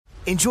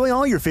Enjoy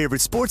all your favorite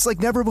sports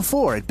like never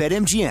before at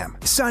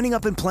BetMGM. Signing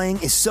up and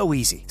playing is so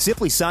easy.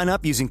 Simply sign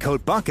up using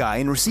code Buckeye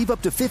and receive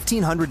up to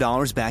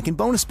 $1,500 back in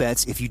bonus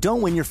bets if you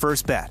don't win your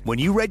first bet. When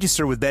you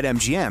register with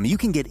BetMGM, you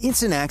can get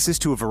instant access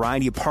to a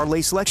variety of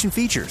parlay selection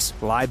features,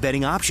 live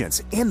betting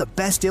options, and the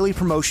best daily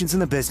promotions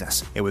in the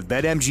business. And with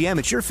BetMGM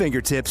at your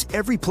fingertips,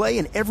 every play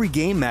and every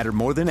game matter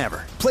more than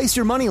ever. Place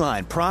your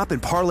moneyline, prop,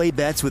 and parlay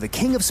bets with the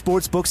king of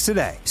sportsbooks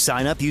today.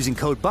 Sign up using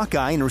code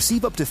Buckeye and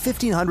receive up to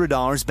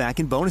 $1,500 back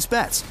in bonus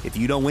bets if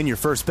you don't win your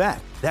first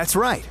bet. That's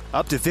right,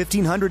 up to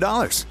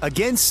 $1,500.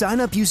 Again, sign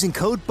up using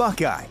code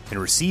Buckeye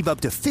and receive up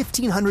to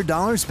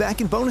 $1,500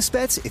 back in bonus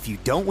bets if you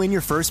don't win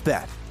your first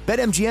bet.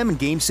 BetMGM and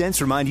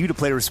GameSense remind you to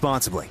play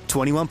responsibly.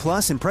 21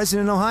 plus and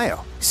present in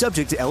Ohio.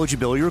 Subject to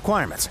eligibility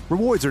requirements.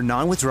 Rewards are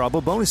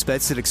non-withdrawable bonus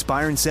bets that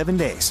expire in 7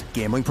 days.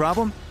 Gambling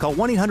problem? Call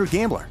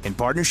 1-800-GAMBLER in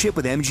partnership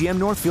with MGM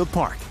Northfield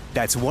Park.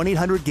 That's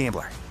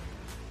 1-800-GAMBLER.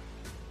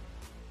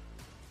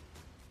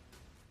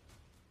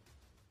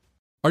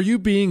 Are you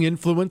being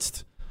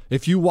influenced?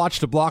 If you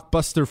watched a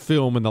blockbuster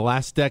film in the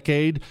last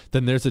decade,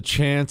 then there's a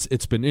chance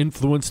it's been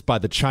influenced by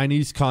the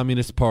Chinese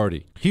Communist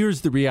Party.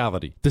 Here's the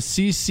reality. The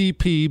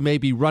CCP may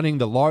be running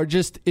the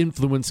largest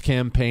influence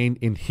campaign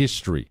in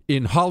history.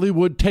 In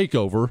Hollywood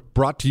Takeover,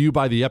 brought to you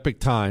by the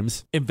Epic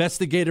Times,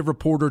 investigative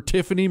reporter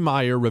Tiffany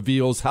Meyer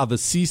reveals how the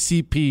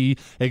CCP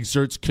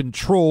exerts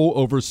control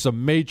over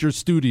some major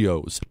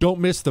studios.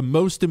 Don't miss the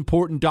most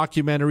important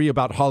documentary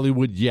about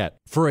Hollywood yet.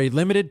 For a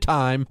limited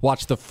time,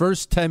 watch the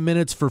first 10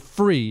 minutes for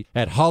free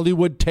at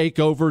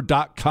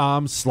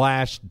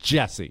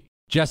HollywoodTakeover.com/Jesse.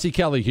 Jesse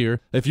Kelly here.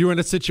 If you're in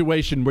a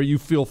situation where you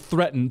feel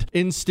threatened,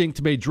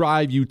 instinct may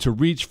drive you to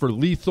reach for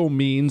lethal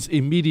means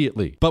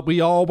immediately. But we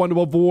all want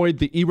to avoid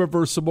the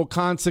irreversible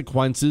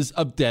consequences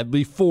of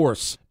deadly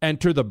force.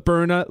 Enter the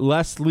Byrna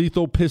less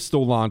lethal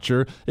pistol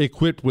launcher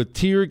equipped with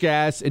tear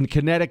gas and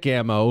kinetic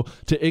ammo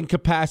to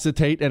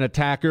incapacitate an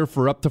attacker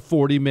for up to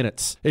 40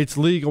 minutes. It's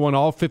legal in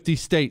all 50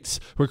 states,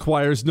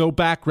 requires no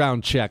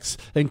background checks,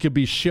 and can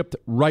be shipped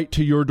right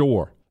to your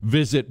door.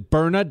 Visit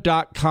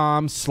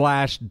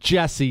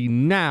Byrna.com/Jesse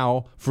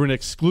now for an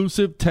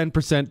exclusive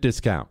 10%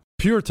 discount.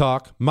 Pure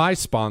Talk, my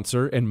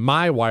sponsor and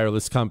my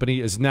wireless company,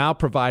 is now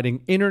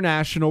providing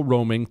international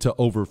roaming to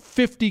over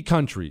 50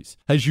 countries.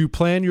 As you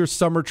plan your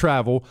summer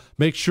travel,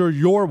 make sure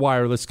your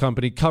wireless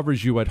company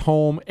covers you at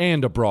home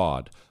and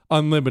abroad.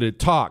 Unlimited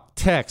talk,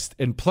 text,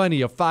 and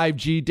plenty of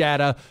 5G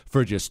data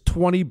for just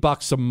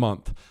 $20 a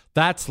month.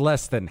 That's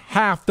less than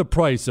half the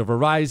price of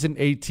Verizon,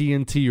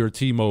 AT&T, or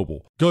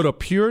T-Mobile. Go to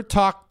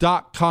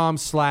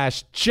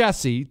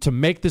puretalk.com/Jesse to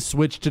make the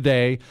switch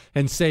today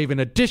and save an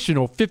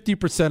additional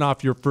 50%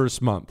 off your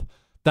first month.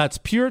 That's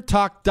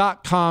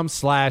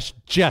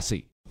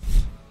puretalk.com/Jesse.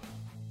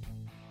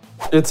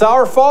 It's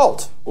our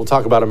fault. We'll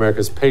talk about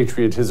America's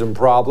patriotism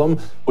problem.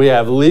 We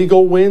have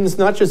legal wins,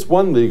 not just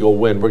one legal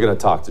win. We're going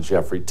to talk to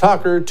Jeffrey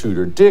Tucker,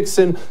 Tudor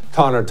Dixon.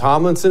 Connor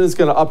Tomlinson is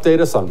going to update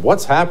us on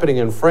what's happening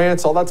in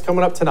France. All that's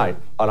coming up tonight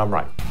on I'm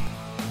Right.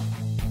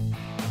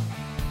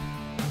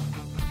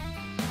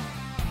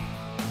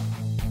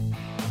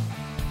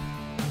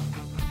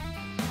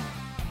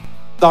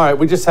 All right,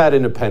 we just had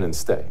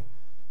Independence Day.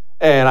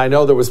 And I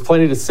know there was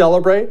plenty to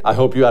celebrate. I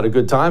hope you had a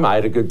good time. I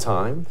had a good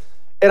time.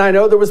 And I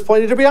know there was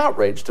plenty to be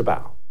outraged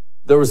about.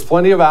 There was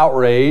plenty of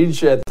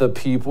outrage at the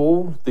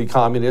people, the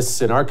communists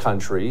in our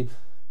country,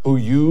 who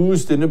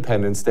used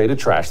Independence Day to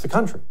trash the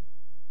country.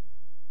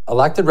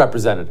 Elected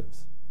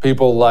representatives,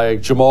 people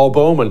like Jamal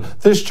Bowman.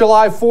 This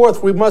July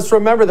 4th, we must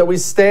remember that we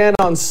stand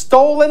on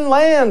stolen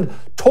land,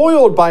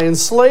 toiled by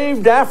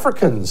enslaved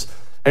Africans,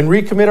 and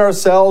recommit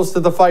ourselves to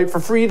the fight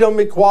for freedom,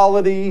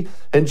 equality,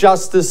 and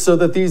justice so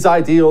that these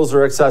ideals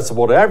are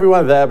accessible to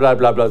everyone, blah, blah,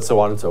 blah, blah, so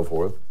on and so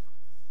forth.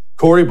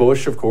 Cori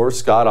Bush, of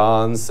course, got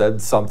on,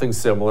 said something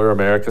similar.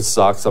 America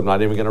sucks. I'm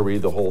not even going to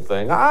read the whole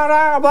thing.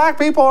 No, black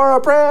people are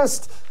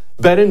oppressed.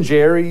 Ben and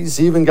Jerry's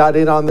even got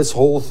in on this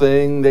whole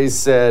thing. They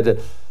said,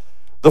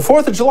 the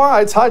 4th of July,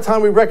 it's high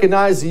time we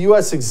recognize the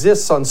U.S.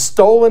 exists on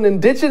stolen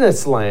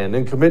indigenous land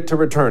and commit to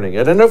returning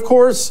it. And of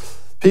course,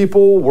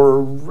 people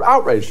were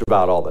outraged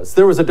about all this.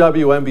 There was a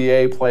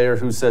WNBA player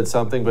who said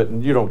something, but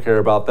you don't care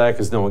about that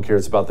because no one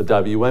cares about the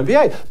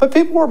WNBA. But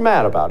people were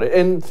mad about it.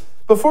 And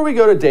before we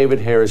go to David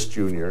Harris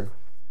Jr.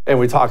 and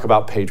we talk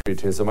about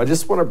patriotism, I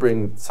just want to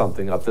bring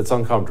something up that's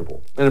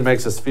uncomfortable. And it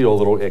makes us feel a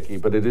little icky,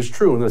 but it is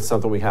true, and it's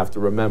something we have to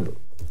remember.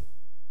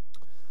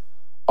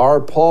 Our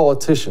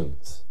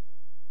politicians,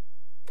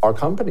 our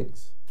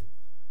companies,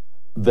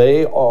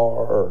 they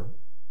are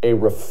a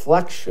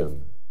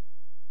reflection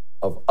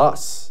of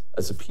us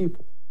as a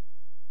people.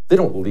 They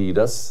don't lead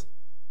us.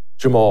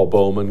 Jamal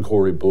Bowman,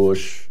 Cori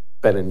Bush,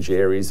 Ben and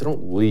Jerry's, they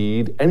don't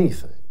lead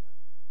anything.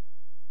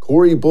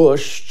 Cori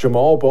Bush,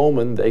 Jamal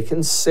Bowman, they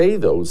can say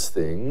those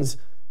things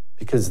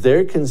because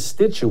their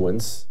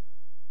constituents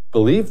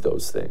believe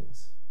those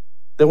things.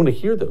 They want to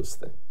hear those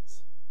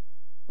things.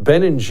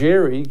 Ben and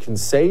Jerry can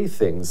say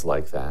things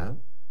like that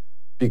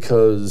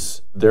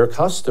because their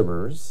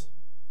customers,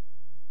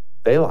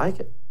 they like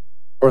it.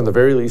 Or in the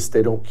very least,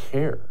 they don't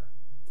care.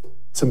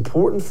 It's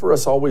important for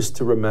us always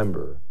to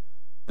remember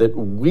that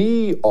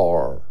we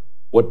are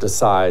what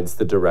decides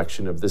the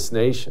direction of this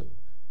nation.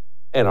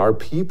 And our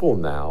people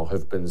now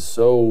have been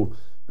so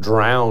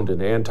drowned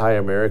in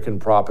anti-American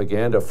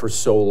propaganda for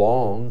so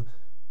long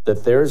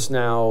that there's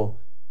now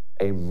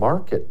a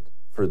market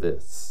for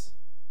this.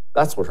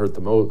 That's what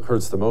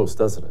hurts the most,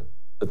 doesn't it?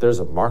 That there's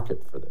a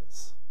market for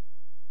this.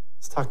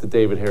 Let's talk to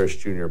David Harris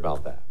Jr.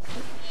 about that.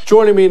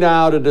 Joining me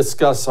now to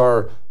discuss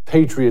our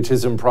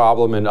patriotism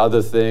problem and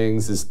other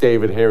things is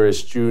David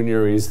Harris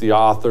Jr. He's the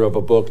author of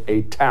a book,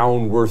 A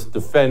Town Worth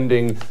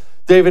Defending.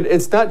 David,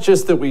 it's not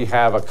just that we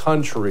have a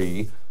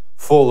country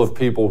full of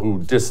people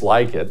who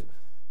dislike it.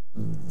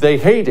 They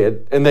hate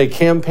it and they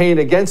campaign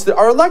against it.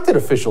 Our elected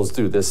officials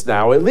do this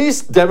now. At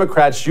least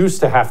Democrats used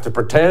to have to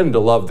pretend to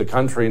love the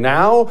country.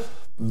 Now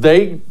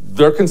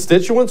their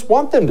constituents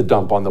want them to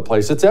dump on the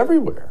place. It's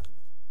everywhere.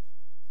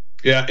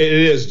 Yeah, it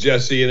is,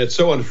 Jesse, and it's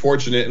so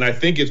unfortunate. And I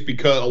think it's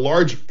because a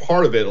large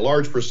part of it, a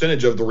large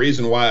percentage of the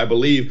reason why I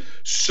believe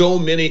so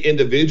many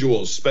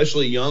individuals,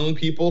 especially young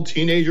people,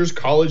 teenagers,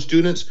 college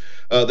students,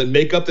 that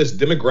make up this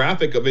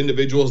demographic of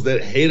individuals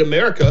that hate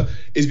America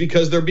is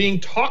because they're being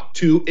taught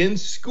to in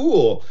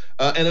school.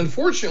 And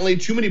unfortunately,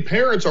 too many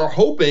parents are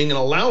hoping and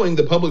allowing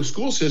the public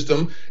school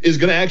system is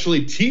going to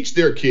actually teach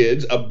their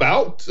kids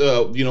about,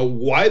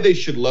 why they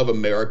should love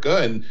America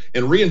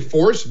and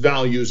reinforce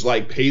values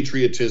like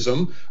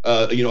patriotism,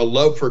 a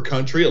love for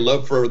country, a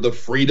love for the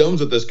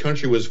freedoms that this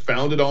country was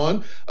founded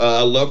on,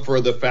 a love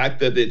for the fact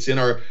that it's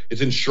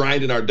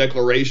enshrined in our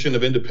Declaration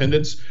of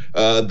Independence,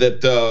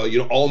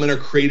 that all men are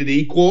created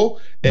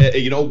equal.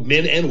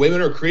 Men and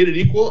women are created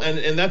equal,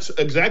 and that's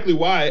exactly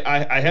why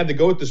I had to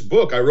go with this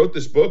book. I wrote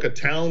this book, A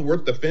Town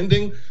Worth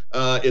Defending.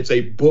 It's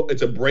a book.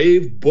 It's a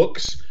Brave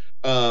Books.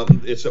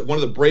 It's one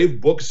of the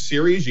Brave Books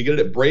series. You get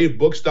it at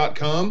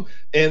bravebooks.com,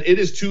 and it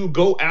is to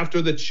go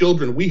after the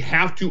children. We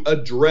have to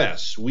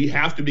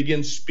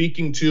begin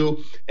speaking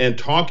to and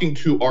talking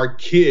to our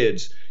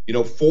kids,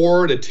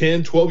 4 to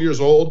 10, 12 years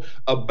old,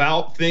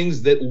 about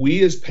things that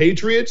we as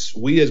patriots,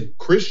 we as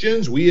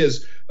Christians, we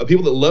as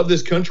people that love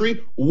this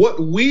country, what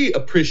we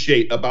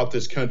appreciate about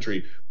this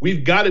country.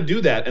 We've got to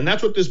do that. And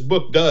that's what this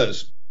book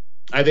does.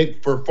 I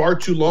think for far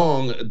too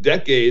long,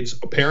 decades,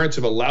 parents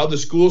have allowed the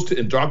schools to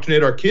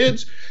indoctrinate our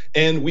kids,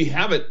 and we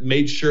haven't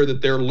made sure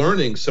that they're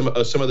learning some of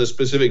the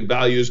specific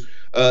values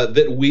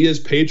that we as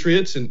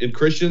patriots and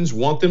Christians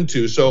want them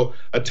to. So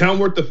A Town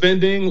Worth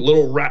Defending,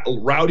 little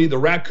Rowdy the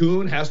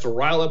raccoon has to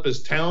rile up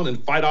his town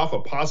and fight off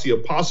a posse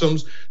of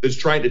possums that's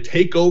trying to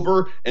take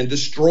over and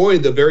destroy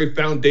the very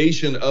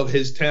foundation of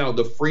his town,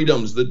 the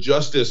freedoms, the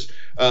justice,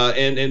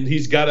 and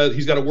he's got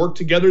to work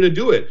together to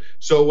do it.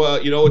 So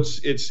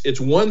it's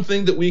one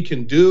thing that we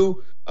can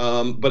do.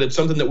 But it's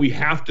something that we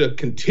have to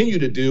continue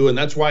to do, and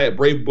that's why at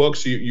Brave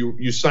Books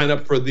you sign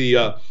up for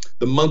the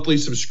monthly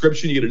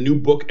subscription. You get a new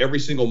book every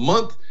single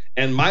month,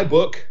 and my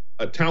book,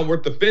 A Town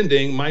Worth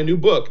Defending, my new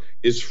book,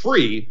 is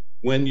free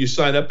when you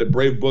sign up at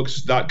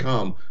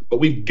bravebooks.com. But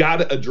we've got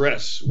to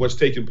address what's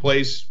taking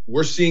place.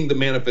 We're seeing the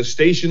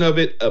manifestation of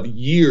it, of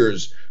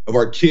years of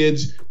our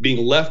kids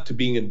being left to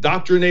being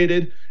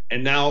indoctrinated.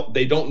 And now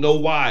they don't know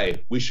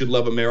why we should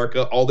love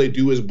America. All they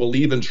do is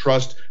believe and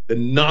trust the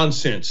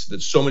nonsense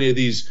that so many of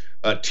these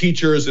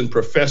teachers and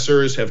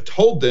professors have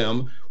told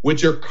them,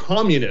 which are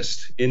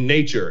communist in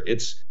nature.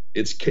 It's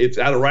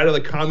out of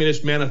the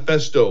Communist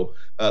Manifesto.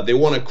 They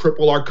want to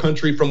cripple our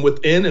country from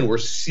within, and we're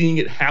seeing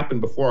it happen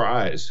before our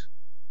eyes.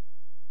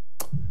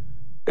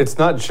 It's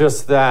not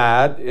just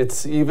that.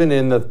 It's even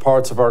in the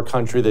parts of our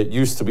country that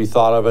used to be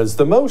thought of as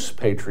the most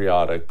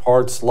patriotic,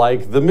 parts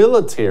like the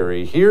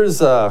military.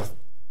 Here's an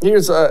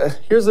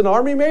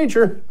Army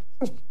major.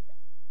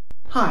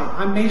 Hi,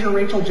 I'm Major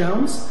Rachel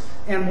Jones,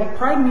 and what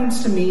pride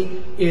means to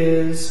me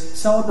is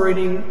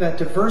celebrating that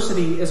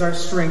diversity is our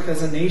strength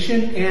as a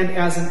nation and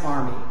as an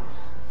Army.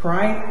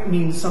 Pride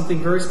means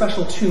something very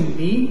special to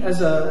me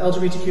as a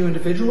LGBTQ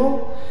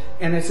individual,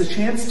 and it's a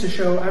chance to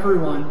show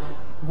everyone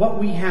what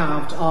we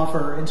have to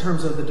offer in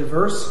terms of the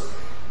diverse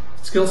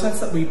skill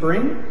sets that we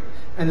bring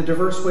and the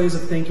diverse ways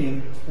of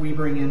thinking we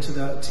bring into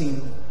the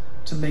team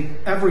to make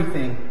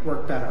everything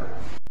work better.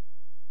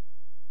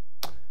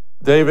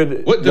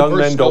 David, young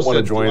men don't want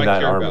to join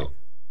that army.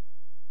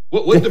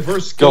 What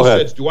diverse skill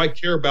sets do I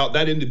care about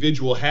that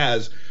individual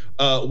has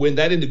when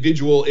that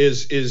individual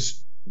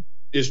is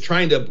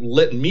trying to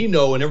let me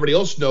know and everybody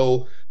else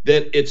know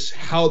that it's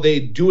how they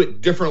do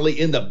it differently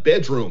in the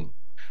bedroom?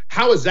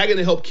 How is that going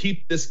to help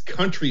keep this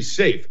country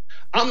safe?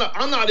 I'm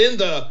not in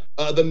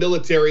the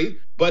military,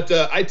 but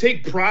I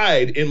take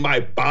pride in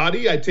my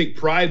body. I take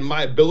pride in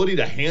my ability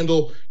to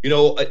handle,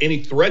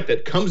 any threat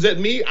that comes at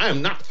me. I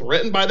am not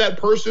threatened by that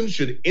person.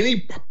 Should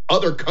any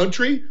other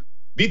country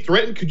be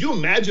threatened? Could you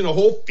imagine a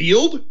whole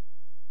field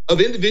of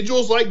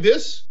individuals like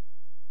this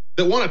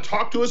that want to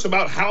talk to us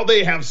about how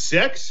they have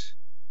sex?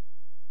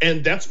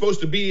 And that's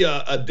supposed to be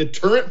a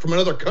deterrent from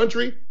another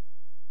country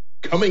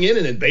coming in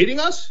and invading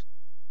us?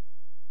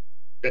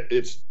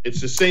 It's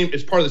the same.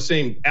 It's part of the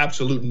same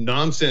absolute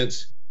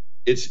nonsense.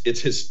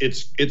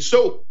 It's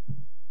so,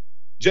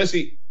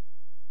 Jesse,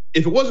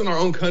 if it wasn't our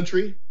own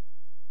country,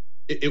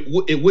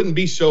 it wouldn't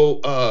be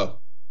so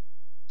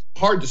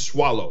hard to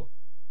swallow.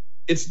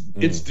 It's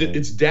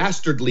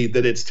dastardly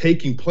that it's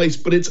taking place,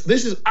 but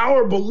this is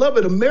our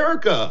beloved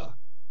America,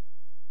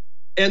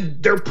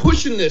 and they're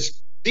pushing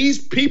this.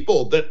 These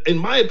people that, in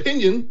my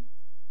opinion,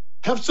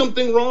 have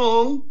something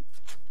wrong.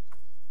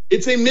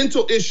 It's a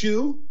mental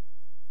issue.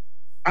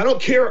 I don't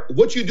care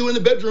what you do in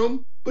the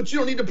bedroom, but you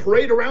don't need to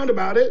parade around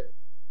about it.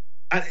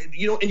 And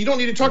you don't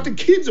need to talk to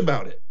kids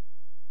about it.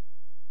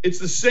 It's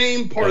the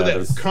same part of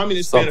that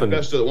communist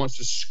manifesto that wants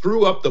to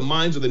screw up the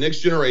minds of the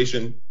next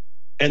generation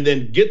and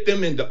then get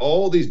them into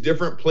all these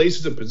different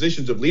places and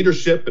positions of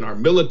leadership in our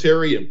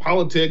military and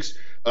politics,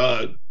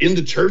 in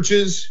the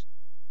churches.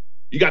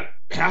 You got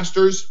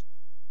pastors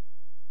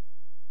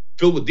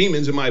filled with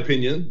demons, in my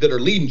opinion, that are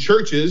leading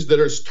churches that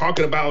are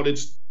talking about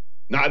it's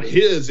not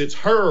his, it's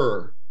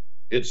her.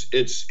 It's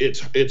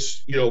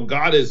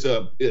God is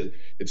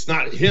it's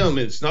not him,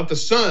 it's not the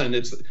son.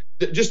 It's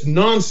just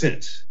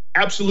nonsense,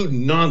 absolute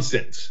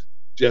nonsense,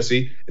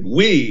 Jesse. And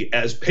we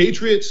as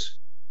patriots,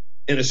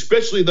 and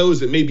especially those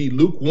that may be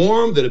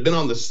lukewarm, that have been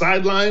on the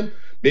sideline,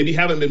 maybe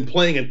haven't been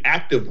playing an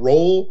active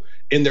role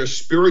in their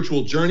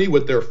spiritual journey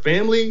with their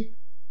family.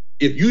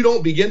 If you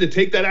don't begin to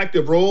take that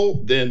active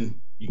role, then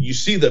you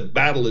see the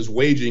battle is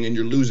waging and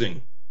you're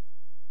losing.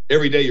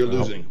 Every day you're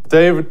losing.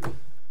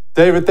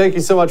 David, thank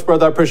you so much,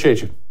 brother. I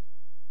appreciate you.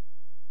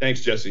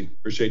 Thanks, Jesse.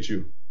 Appreciate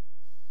you.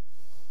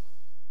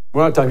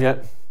 We're not done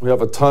yet. We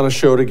have a ton of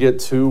show to get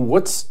to.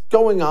 What's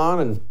going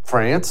on in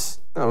France?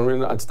 I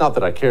mean, it's not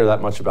that I care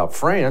that much about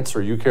France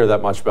or you care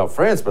that much about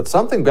France, but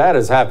something bad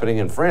is happening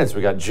in France.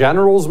 We got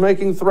generals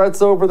making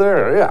threats over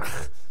there. Yeah.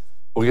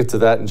 We'll get to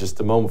that in just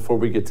a moment. Before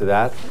we get to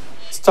that,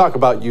 let's talk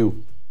about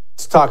you.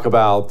 Let's talk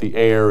about the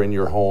air in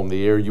your home,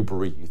 the air you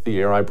breathe, the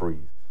air I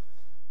breathe.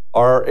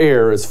 Our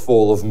air is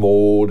full of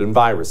mold and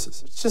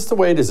viruses. It's just the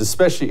way it is,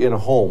 especially in a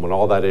home when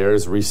all that air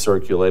is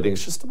recirculating.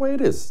 It's just the way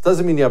it is. It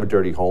doesn't mean you have a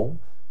dirty home,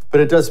 but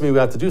it does mean we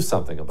have to do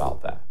something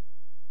about that.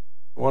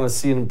 You want to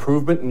see an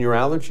improvement in your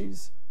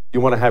allergies?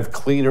 You want to have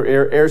cleaner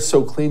air? Air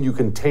so clean you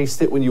can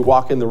taste it when you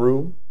walk in the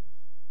room?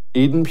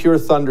 Eden Pure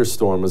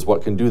Thunderstorm is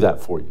what can do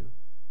that for you.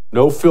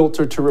 No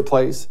filter to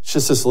replace. It's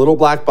just this little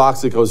black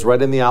box that goes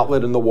right in the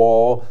outlet in the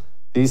wall.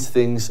 These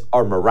things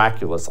are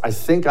miraculous. I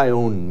think I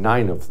own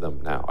 9 of them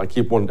now. I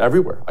keep one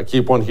everywhere. I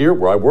keep one here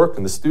where I work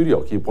in the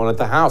studio. I keep one at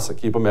the house. I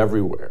keep them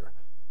everywhere.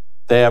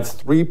 They have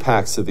 3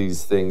 packs of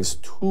these things,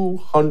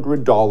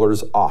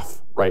 $200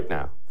 off right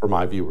now for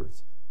my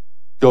viewers.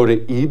 Go to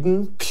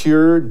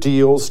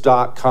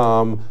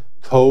EdenPureDeals.com.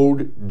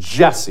 Code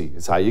Jesse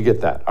is how you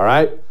get that, all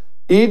right?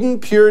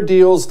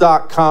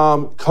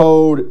 EdenPureDeals.com.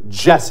 Code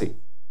Jesse.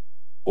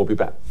 We'll be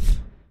back.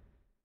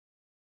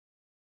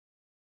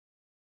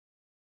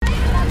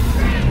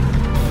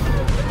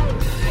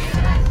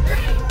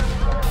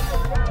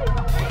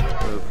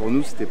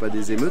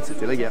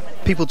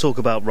 People talk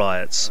about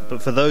riots,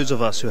 but for those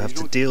of us who have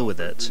to deal with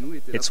it,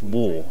 it's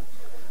war.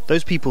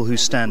 Those people who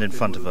stand in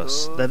front of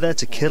us, they're there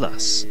to kill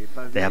us.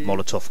 They have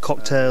Molotov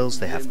cocktails,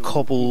 they have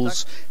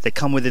cobbles, they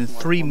come within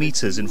 3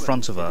 meters in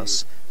front of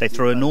us, they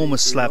throw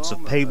enormous slabs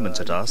of pavement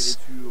at us.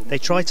 They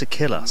try to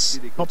kill us,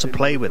 not to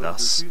play with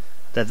us.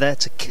 They're there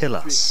to kill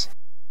us.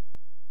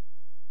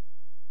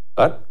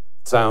 That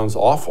sounds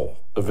awful.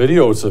 The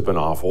videos have been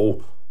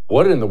awful.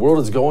 What in the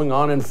world is going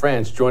on in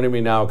France? Joining me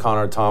now,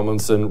 Connor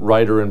Tomlinson,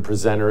 writer and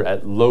presenter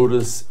at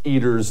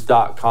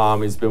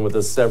LotusEaters.com. He's been with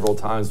us several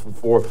times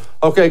before.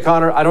 Okay,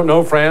 Connor, I don't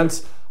know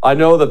France. I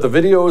know that the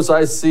videos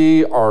I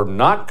see are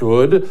not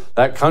good.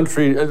 That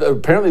country,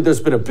 apparently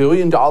there's been $1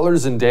 billion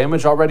in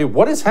damage already.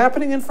 What is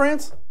happening in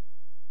France?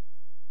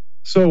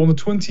 So on the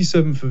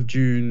 27th of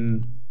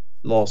June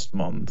last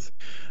month,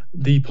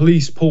 the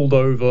police pulled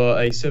over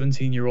a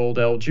 17-year-old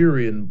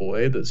Algerian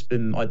boy that's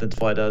been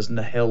identified as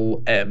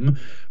Nahel M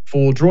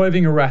for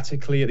driving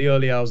erratically at the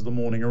early hours of the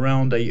morning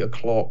around 8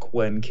 o'clock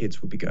when kids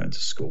would be going to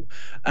school.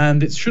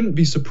 And it shouldn't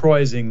be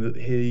surprising that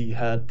he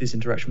had this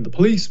interaction with the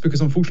police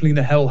because unfortunately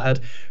Nahel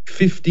had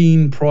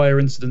 15 prior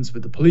incidents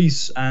with the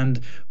police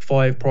and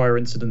 5 prior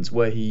incidents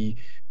where he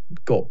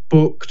got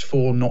booked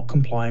for not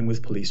complying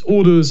with police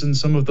orders, and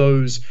some of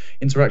those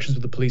interactions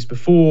with the police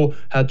before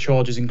had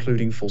charges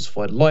including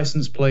falsified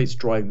license plates,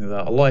 driving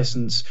without a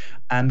license,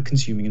 and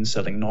consuming and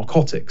selling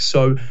narcotics.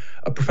 So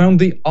a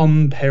profoundly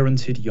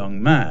unparented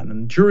young man.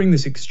 And during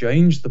this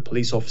exchange, the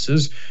police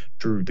officers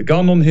drew the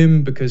gun on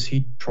him because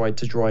he tried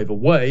to drive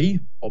away,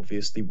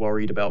 obviously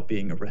worried about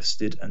being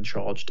arrested and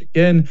charged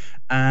again,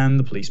 and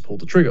the police pulled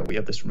the trigger. We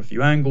have this from a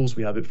few angles.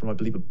 We have it from, I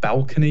believe, a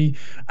balcony,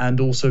 and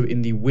also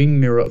in the wing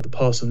mirror of the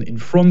person in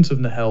front of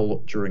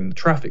Nahel during the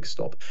traffic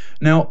stop.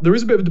 Now, there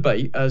is a bit of a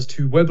debate as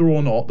to whether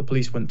or not the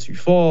police went too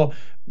far.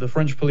 The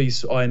French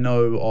police, I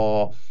know,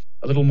 are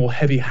a little more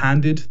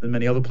heavy-handed than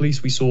many other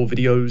police. We saw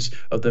videos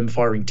of them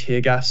firing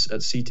tear gas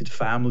at seated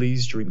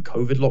families during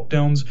COVID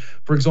lockdowns,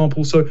 for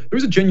example. So there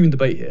is a genuine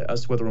debate here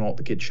as to whether or not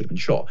the kid should have been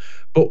shot.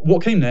 But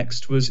what came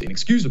next was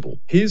inexcusable.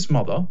 His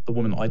mother, the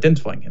woman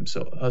identifying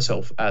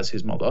herself as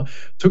his mother,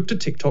 took to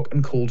TikTok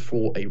and called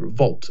for a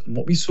revolt. And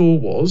what we saw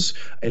was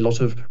a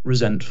lot of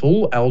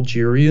resentful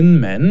Algerian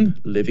men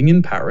living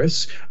in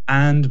Paris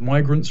and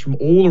migrants from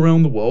all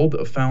around the world that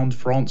have found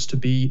France to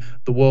be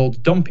the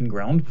world dumping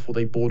ground before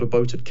they board a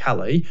boat at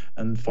Calais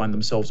and find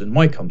themselves in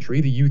my country,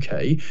 the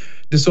UK,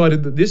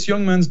 decided that this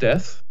young man's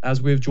death,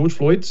 as with George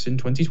Floyd's in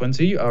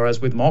 2020, or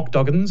as with Mark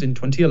Duggan's in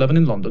 2011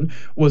 in London,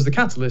 was the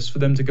catalyst for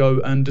them to go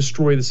and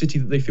destroy the city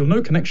that they feel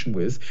no connection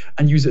with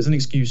and use it as an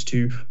excuse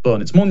to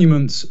burn its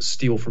monuments,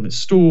 steal from its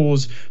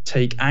stores,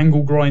 take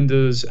angle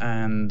grinders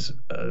and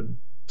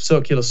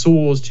circular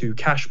saws to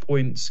cash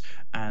points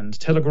and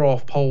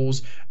telegraph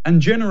poles, and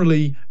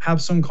generally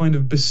have some kind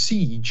of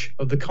besiege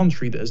of the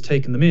country that has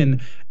taken them in,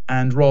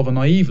 and rather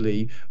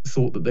naively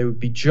thought that they would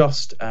be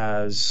just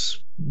as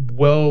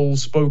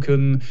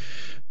well-spoken,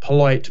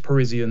 polite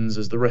Parisians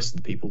as the rest of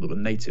the people that were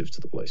native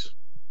to the place.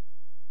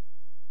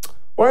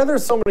 Why are there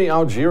so many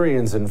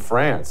Algerians in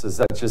France? Is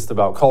that just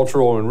about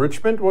cultural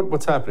enrichment?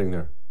 What's happening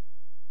there?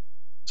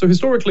 So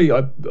historically,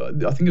 I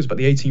think it was about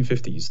the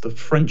 1850s, the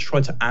French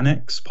tried to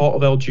annex part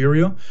of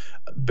Algeria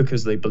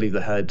because they believed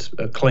they had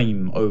a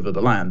claim over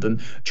the land.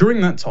 And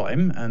during that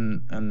time,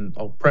 and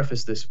I'll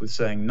preface this with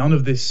saying none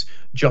of this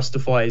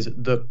justifies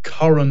the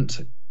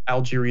current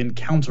Algerian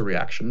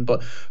counter-reaction,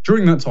 but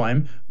during that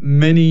time,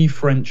 many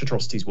French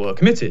atrocities were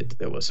committed.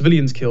 There were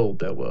civilians killed,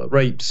 there were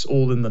rapes,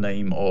 all in the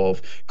name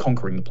of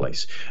conquering the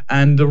place.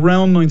 And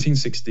around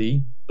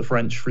 1960, the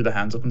French threw their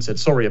hands up and said,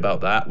 sorry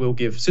about that, we'll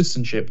give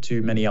citizenship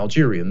to many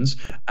Algerians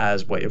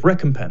as way of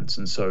recompense.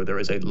 And so there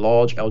is a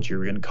large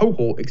Algerian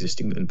cohort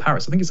existing within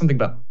Paris. I think it's something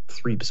about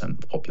 3%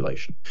 of the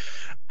population.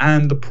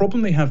 And the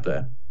problem they have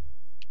there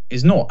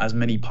is not, as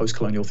many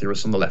post-colonial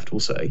theorists on the left will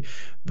say,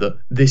 that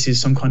this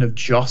is some kind of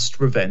just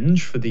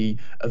revenge for the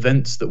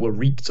events that were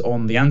wreaked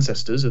on the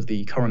ancestors of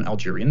the current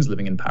Algerians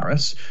living in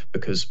Paris,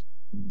 because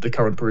the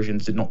current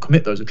Parisians did not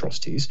commit those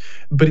atrocities,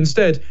 but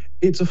instead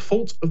it's a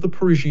fault of the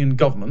Parisian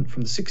government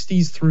from the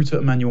 60s through to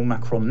Emmanuel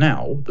Macron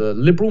now, the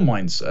liberal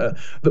mindset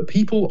that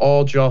people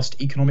are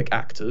just economic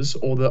actors,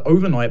 or that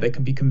overnight they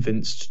can be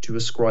convinced to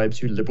ascribe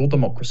to liberal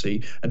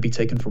democracy and be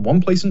taken from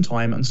one place in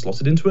time and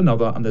slotted into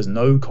another, and there's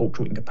no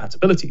cultural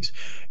incompatibilities.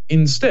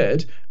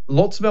 Instead,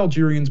 lots of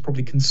Algerians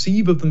probably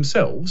conceive of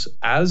themselves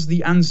as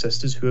the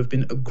ancestors who have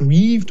been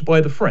aggrieved by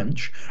the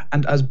French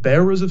and as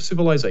bearers of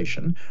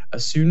civilization.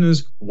 As soon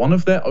as one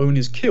of their own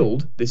is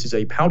killed, this is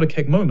a powder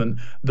keg moment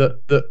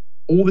that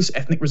all this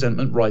ethnic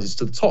resentment rises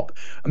to the top.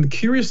 And the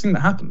curious thing that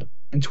happened,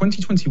 in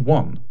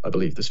 2021, I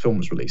believe this film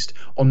was released,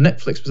 on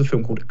Netflix was a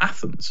film called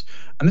Athens.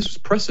 And this was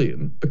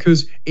prescient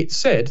because it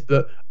said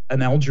that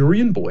an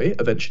Algerian boy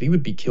eventually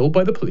would be killed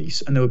by the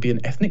police and there would be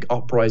an ethnic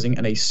uprising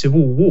and a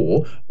civil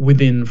war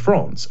within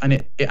France. And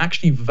it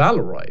actually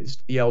valorized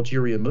the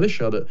Algerian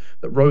militia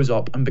that rose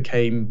up and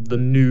became the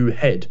new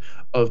head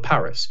of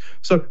Paris.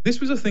 So this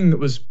was a thing that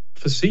was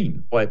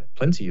foreseen by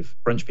plenty of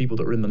French people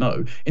that were in the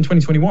know. In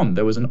 2021,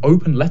 there was an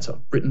open letter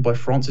written by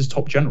France's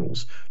top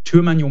generals to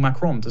Emmanuel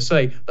Macron to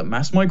say that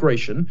mass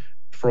migration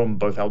from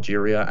both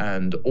Algeria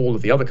and all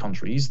of the other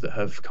countries that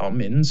have come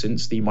in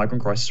since the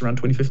migrant crisis around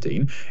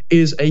 2015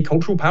 is a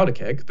cultural powder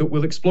keg that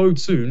will explode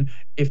soon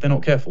if they're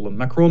not careful. And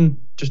Macron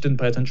just didn't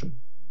pay attention.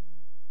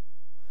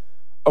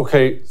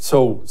 Okay,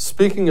 so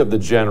speaking of the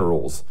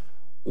generals,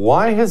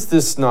 why has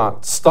this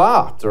not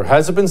stopped, or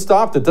has it been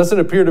stopped? It doesn't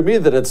appear to me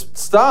that it's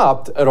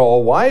stopped at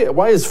all.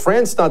 Why has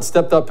France not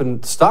stepped up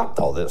and stopped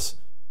all this?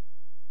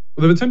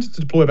 Well, they've attempted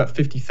to deploy about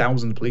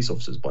 50,000 police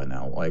officers by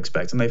now, I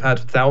expect, and they've had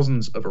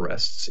thousands of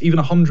arrests, even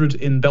 100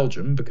 in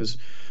Belgium, because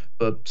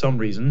for some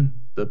reason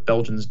the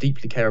Belgians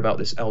deeply care about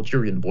this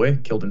Algerian boy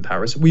killed in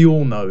Paris. We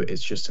all know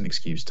it's just an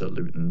excuse to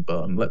loot and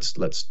burn.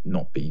 Let's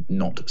not be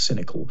not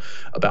cynical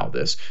about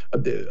this.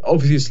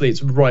 Obviously,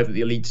 it's arrived at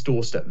the elite's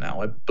doorstep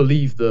now. I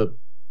believe the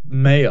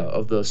mayor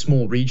of the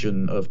small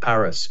region of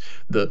Paris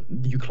that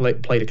you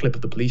played a clip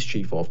of the police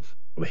chief of,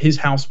 his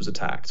house was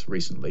attacked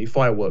recently.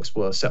 Fireworks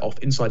were set off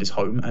inside his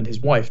home, and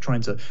his wife,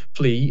 trying to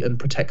flee and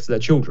protect their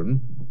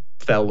children,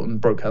 fell and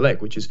broke her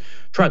leg, which is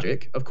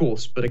tragic, of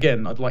course. But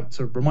again, I'd like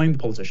to remind the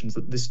politicians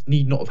that this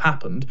need not have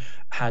happened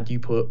had you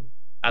put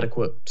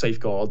adequate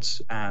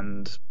safeguards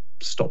and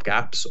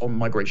stopgaps on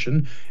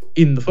migration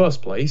in the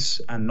first place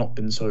and not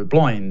been so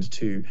blind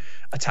to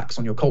attacks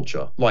on your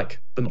culture,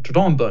 like the Notre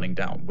Dame burning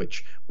down,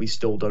 which we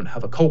still don't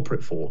have a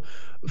culprit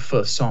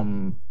for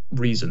some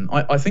reason.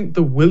 I think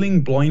the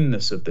willing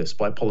blindness of this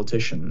by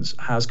politicians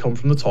has come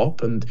from the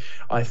top, and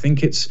I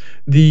think it's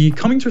the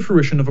coming to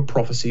fruition of a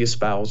prophecy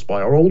espoused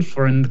by our old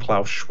friend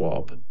Klaus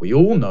Schwab. We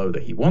all know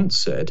that he once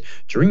said,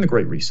 during the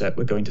Great Reset,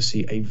 we're going to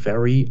see a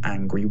very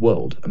angry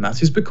world, and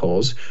that is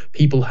because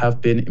people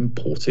have been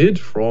imported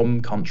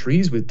from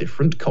countries with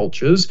different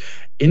cultures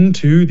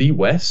into the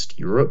West,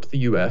 Europe, the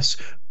US,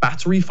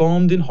 battery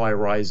farmed in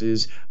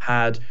high-rises,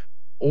 had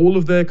all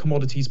of their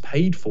commodities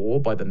paid for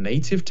by the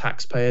native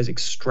taxpayers,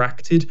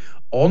 extracted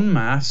en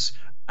masse.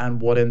 And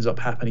what ends up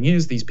happening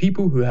is these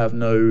people who have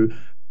no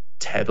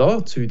tether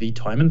to the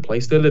time and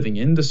place they're living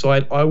in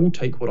decide, I will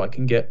take what I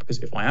can get, because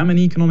if I am an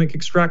economic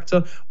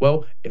extractor,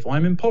 well, if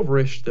I'm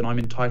impoverished, then I'm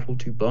entitled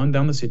to burn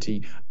down the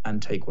city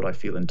and take what I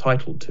feel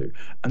entitled to.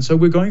 And so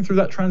we're going through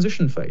that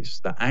transition phase,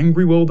 that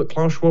angry world that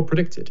Klaus Schwab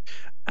predicted.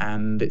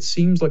 And it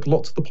seems like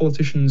lots of the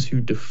politicians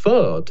who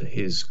defer to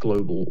his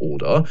global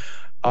order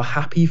are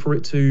happy for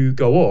it to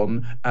go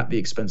on at the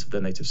expense of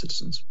their native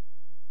citizens.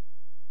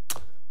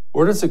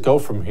 Where does it go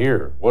from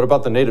here? What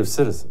about the native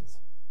citizens?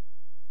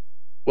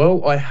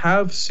 Well, I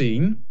have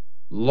seen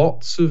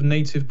lots of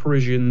native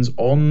Parisians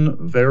on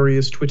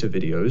various Twitter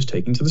videos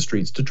taking to the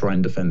streets to try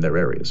and defend their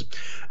areas.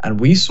 And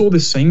we saw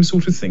this same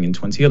sort of thing in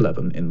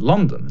 2011 in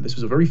London. This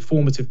was a very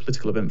formative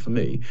political event for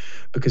me,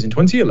 because in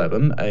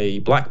 2011, a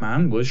black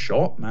man was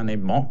shot, a man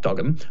named Mark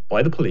Duggan,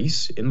 by the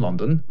police in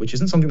London, which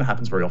isn't something that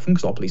happens very often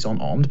because our police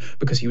aren't armed,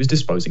 because he was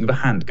disposing of a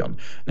handgun.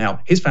 Now,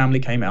 his family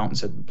came out and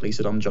said the police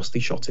had unjustly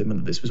shot him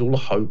and that this was all a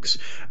hoax.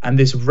 And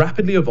this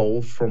rapidly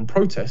evolved from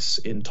protests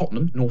in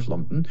Tottenham, North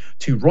London,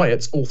 to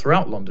riots all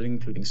throughout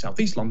London, including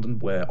Southeast London,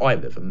 where I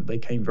live, and they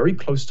came very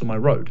close to my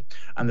road.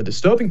 And the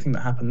disturbing thing that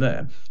happened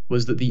there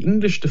was that the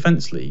English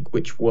Defence League,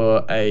 which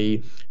were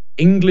a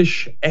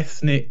English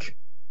ethnic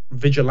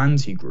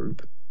vigilante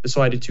group,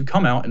 decided to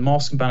come out in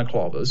masks and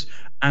balaclavas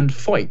and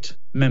fight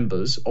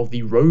members of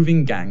the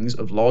roving gangs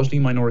of largely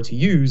minority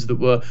youths that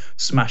were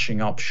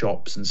smashing up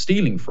shops and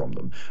stealing from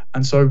them.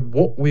 And so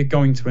what we're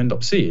going to end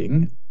up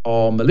seeing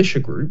are militia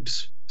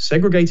groups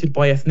segregated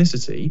by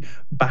ethnicity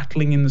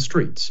battling in the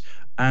streets.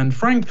 And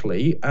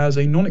frankly, as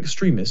a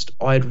non-extremist,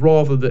 I'd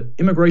rather that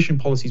immigration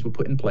policies were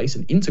put in place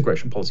and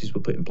integration policies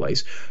were put in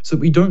place so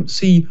that we don't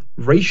see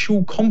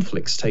racial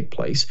conflicts take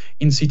place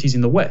in cities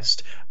in the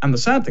West. And the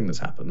sad thing that's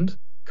happened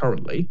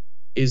currently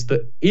is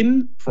that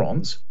in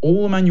France,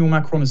 all Emmanuel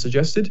Macron has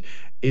suggested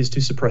is to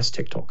suppress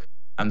TikTok.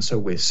 And so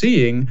we're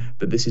seeing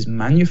that this is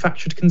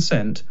manufactured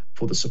consent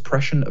for the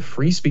suppression of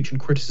free speech and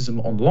criticism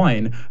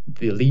online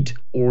the elite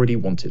already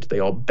wanted. They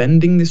are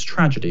bending this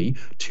tragedy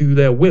to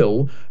their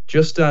will,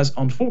 just as,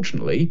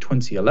 unfortunately,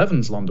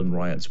 2011's London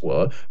riots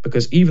were,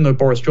 because even though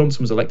Boris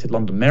Johnson was elected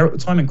London mayor at the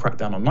time and cracked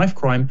down on knife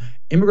crime,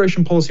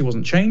 immigration policy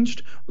wasn't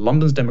changed.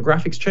 London's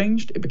demographics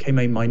changed. It became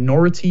a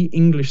minority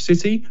English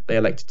city. They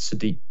elected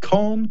Sadiq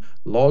Khan,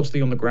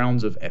 largely on the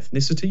grounds of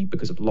ethnicity,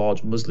 because of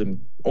large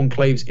Muslim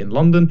enclaves in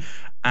London.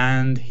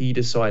 And he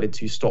decided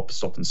to stop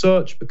and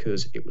search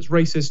because it was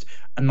racist,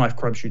 and knife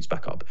crime shoots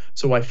back up.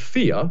 So I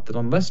fear that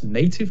unless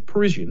native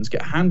Parisians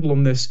get a handle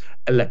on this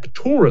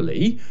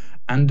electorally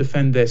and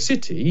defend their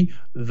city,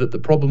 that the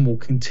problem will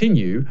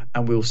continue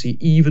and we'll see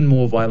even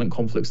more violent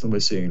conflicts than we're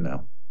seeing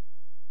now.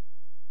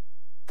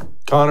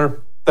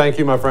 Connor, thank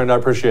you, my friend. I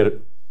appreciate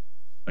it.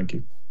 Thank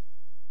you.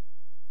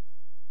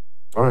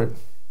 All right.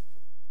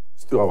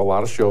 Still have a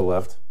lot of show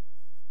left.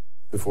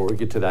 Before we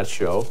get to that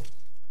show,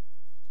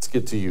 let's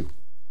get to you.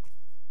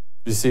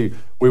 You see,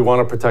 we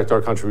want to protect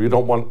our country. We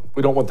don't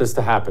want this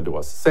to happen to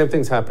us. Same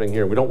thing's happening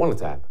here. We don't want it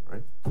to happen,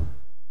 right?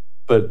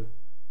 But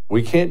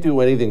we can't do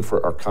anything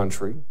for our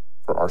country,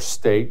 for our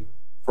state,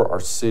 for our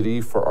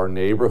city, for our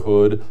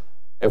neighborhood,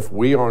 if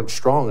we aren't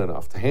strong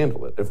enough to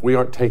handle it, if we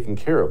aren't taking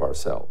care of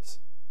ourselves.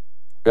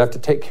 We have to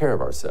take care of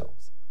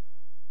ourselves.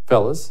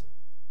 Fellas,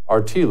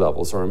 our T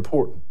levels are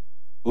important.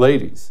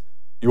 Ladies,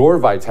 your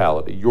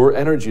vitality, your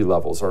energy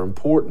levels are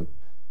important.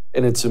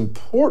 And it's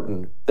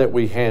important that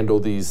we handle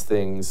these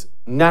things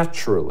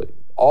naturally.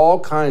 All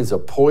kinds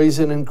of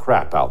poison and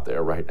crap out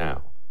there right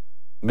now.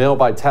 Male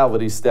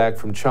Vitality Stack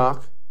from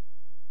Chalk,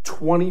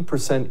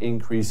 20%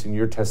 increase in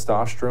your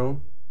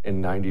testosterone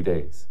in 90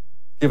 days.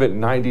 Give it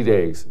 90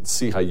 days and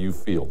see how you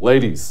feel.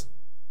 Ladies,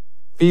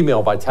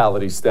 Female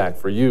Vitality Stack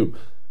for you.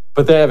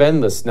 But they have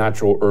endless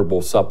natural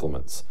herbal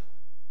supplements.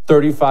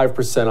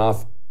 35%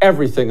 off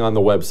everything on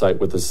the website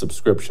with a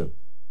subscription.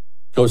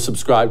 Go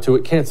subscribe to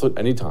it, cancel it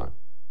anytime.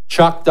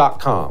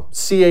 Choq.com,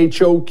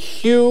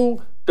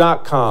 CHOQ.com.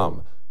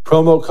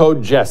 Promo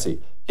code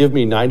Jesse. Give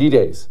me 90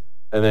 days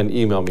and then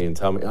email me and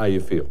tell me how you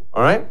feel.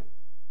 All right?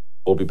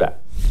 We'll be back.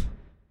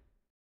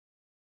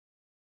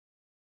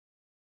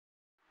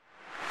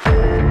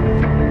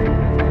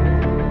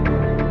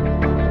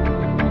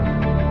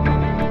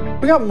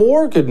 We got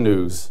more good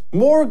news,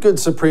 more good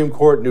Supreme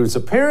Court news.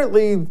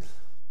 Apparently,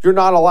 you're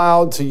not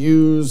allowed to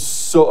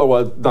use,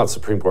 not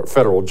Supreme Court,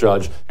 federal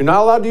judge. You're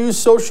not allowed to use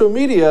social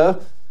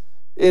media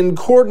and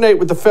coordinate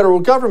with the federal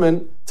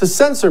government to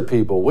censor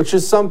people, which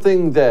is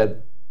something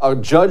that a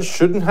judge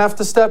shouldn't have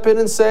to step in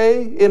and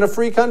say in a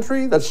free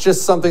country. That's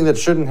just something that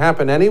shouldn't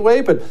happen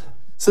anyway. But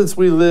since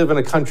we live in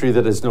a country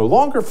that is no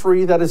longer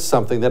free, that is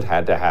something that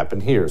had to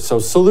happen here. So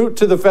salute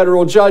to the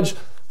federal judge.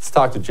 Let's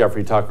talk to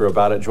Jeffrey Tucker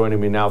about it. Joining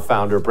me now,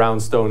 founder,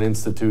 Brownstone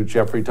Institute,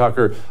 Jeffrey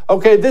Tucker.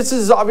 Okay, this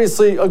is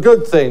obviously a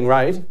good thing,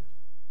 right?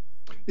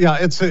 Yeah,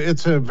 it's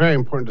a very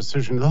important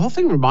decision. The whole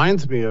thing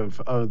reminds me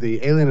of the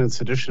Alien and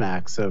Sedition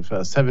Acts of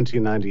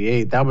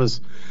 1798. That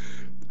was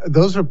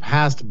those were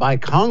passed by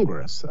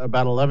Congress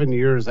about 11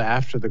 years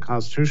after the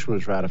Constitution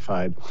was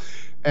ratified.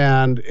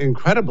 And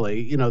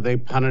incredibly, they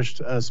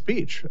punished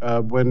speech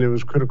when it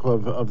was critical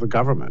of the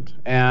government.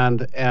 And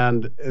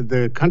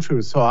the country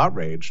was so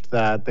outraged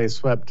that they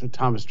swept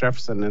Thomas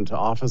Jefferson into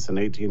office in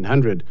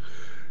 1800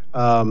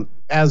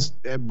 as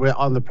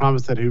on the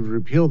promise that he would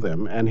repeal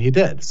them, and he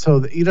did.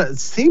 So, it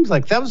seems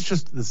like that was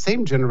just the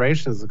same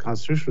generation as the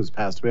Constitution was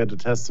passed. We had to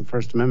test the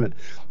First Amendment.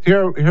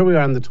 Here we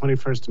are in the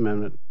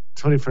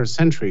 21st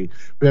century.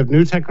 We have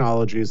new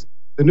technologies.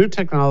 The new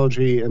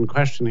technology in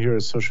question here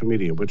is social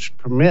media, which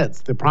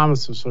permits, the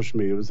promise of social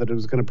media was that it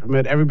was going to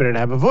permit everybody to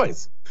have a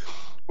voice.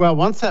 Well,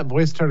 once that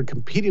voice started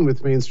competing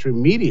with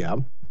mainstream media,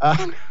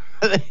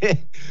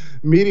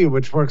 media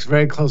which works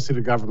very closely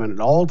to government at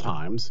all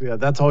times,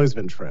 that's always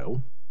been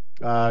true.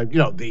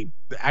 The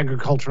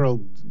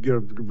agricultural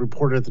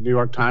reporter at the New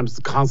York Times is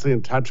constantly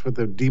in touch with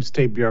the deep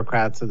state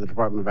bureaucrats at the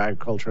Department of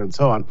Agriculture and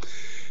so on.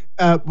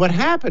 What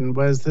happened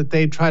was that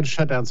they tried to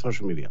shut down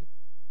social media.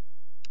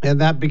 And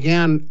that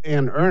began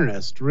in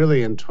earnest,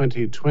 really, in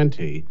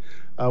 2020,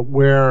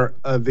 where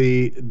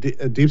the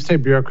deep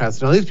state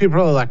bureaucrats, now these people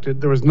are elected,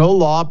 there was no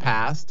law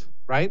passed,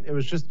 right? It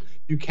was just,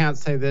 you can't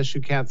say this,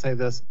 you can't say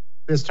this.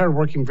 They started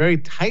working very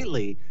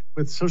tightly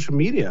with social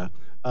media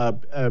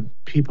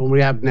people.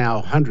 We have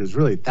now hundreds,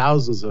 really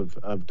thousands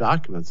of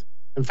documents.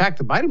 In fact,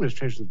 the Biden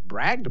administration has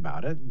bragged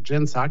about it.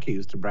 Jen Psaki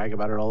used to brag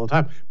about it all the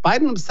time.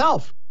 Biden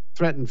himself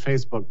threatened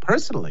Facebook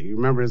personally. You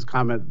remember his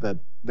comment that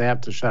they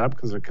have to shut up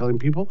because they're killing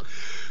people?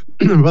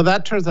 Well,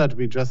 that turns out to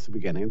be just the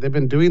beginning. They've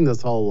been doing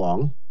this all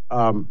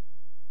along.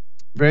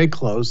 Very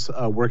close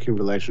working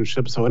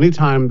relationship. So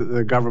anytime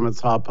the government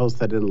saw a post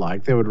they didn't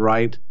like, they would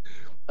write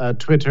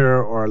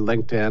Twitter or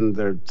LinkedIn.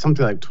 There are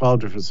something like 12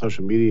 different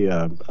social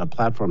media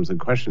platforms in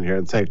question here,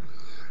 and say,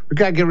 we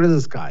got to get rid of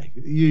this guy.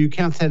 You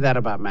can't say that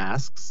about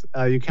masks.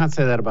 You can't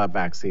say that about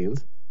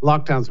vaccines.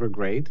 Lockdowns were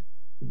great.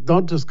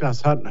 Don't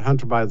discuss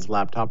Hunter Biden's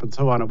laptop, and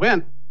so on it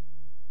went.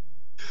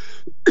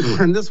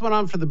 And this went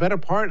on for the better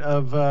part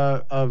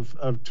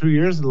of 2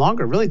 years and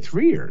longer, really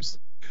 3 years.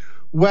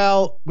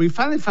 Well, we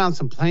finally found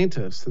some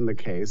plaintiffs in the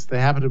case. They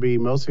happen to be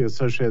mostly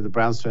associated with the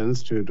Brownstone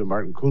Institute,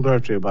 Martin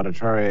Kulldorff, Jay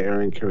Bhattacharya,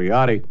 Aaron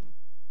Kheriaty.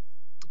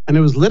 And it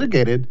was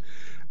litigated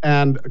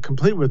and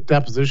complete with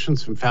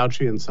depositions from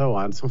Fauci and so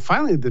on. So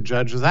finally, the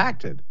judge has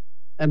acted.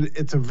 And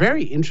it's a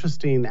very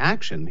interesting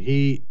action.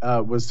 He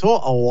was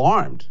so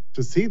alarmed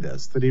to see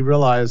this that he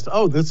realized,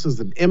 this is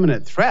an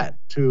imminent threat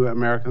to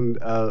American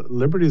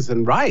liberties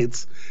and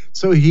rights.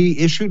 So he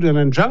issued an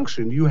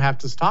injunction. You have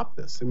to stop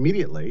this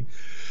immediately.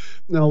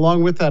 And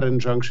along with that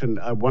injunction,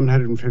 a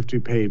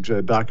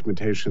 150-page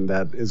documentation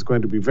that is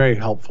going to be very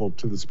helpful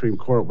to the Supreme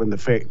Court when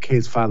the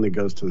case finally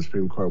goes to the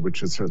Supreme Court,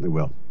 which it certainly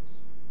will.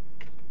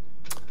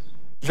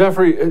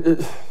 Jeffrey,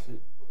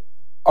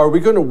 are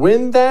we going to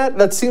win that?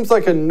 That seems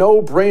like a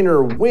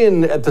no-brainer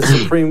win at the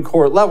Supreme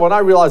Court level. And I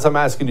realize I'm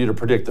asking you to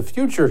predict the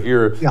future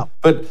here,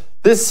 but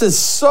this is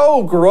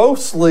so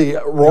grossly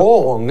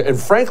wrong and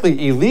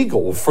frankly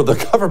illegal for the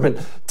government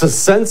to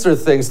censor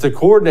things, to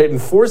coordinate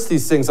and force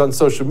these things on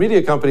social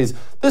media companies.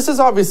 This is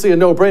obviously a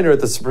no-brainer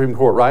at the Supreme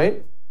Court,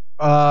 right?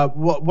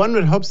 One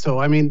would hope so.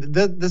 I mean,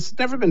 this has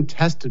never been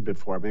tested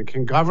before. I mean,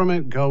 can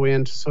government go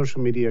into social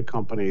media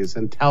companies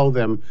and tell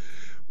them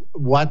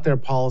what their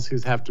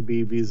policies have to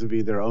be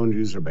vis-a-vis their own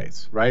user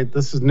base, right?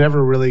 This has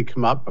never really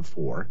come up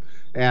before.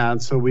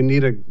 And so we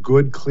need a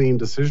good, clean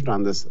decision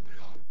on this.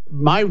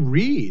 My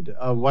read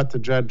of what the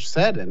judge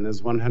said in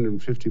his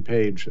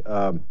 150-page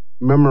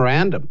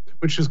memorandum,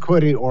 which is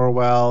quoting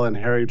Orwell and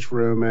Harry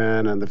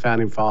Truman and the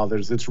Founding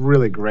Fathers, it's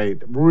really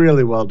great,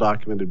 really well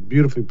documented,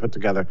 beautifully put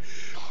together.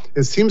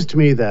 It seems to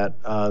me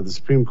that the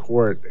Supreme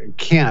Court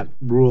can't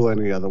rule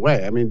any other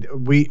way. I mean,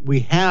 we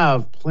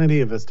have plenty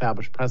of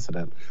established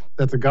precedent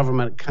that the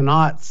government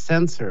cannot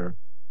censor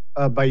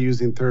by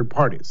using third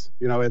parties.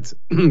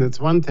 It's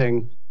one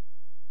thing,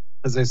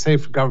 as I say,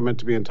 for government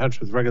to be in touch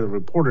with regular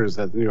reporters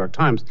at the New York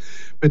Times,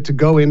 but to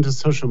go into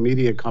social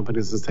media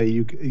companies and say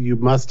you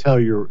must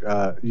tell you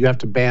have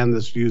to ban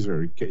this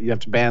user, you have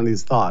to ban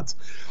these thoughts.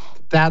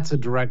 That's a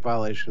direct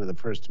violation of the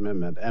First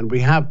Amendment. And we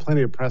have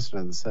plenty of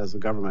precedent that says the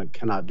government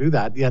cannot do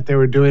that, yet they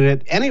were doing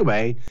it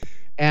anyway,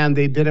 and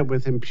they did it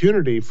with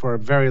impunity for a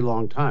very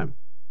long time.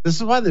 This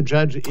is why the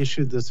judge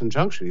issued this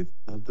injunction.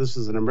 This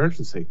is an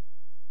emergency.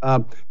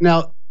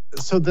 Now,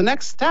 so the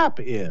next step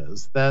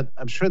is that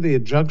I'm sure the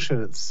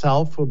injunction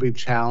itself will be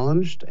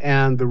challenged,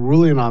 and the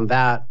ruling on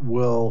that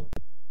will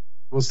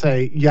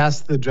say,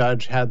 yes, the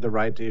judge had the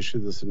right to issue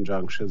this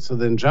injunction. So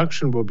the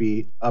injunction will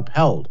be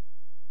upheld,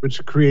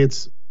 which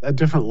creates a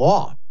different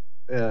law,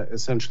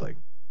 essentially.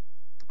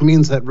 It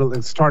means that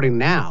really starting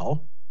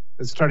now,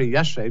 it's starting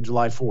yesterday,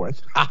 July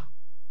 4th,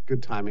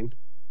 good timing,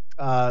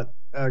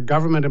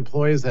 government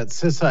employees at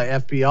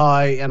CISA,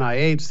 FBI,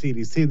 NIH,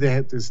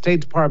 CDC, the State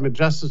Department,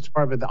 Justice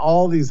Department,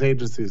 all these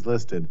agencies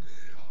listed,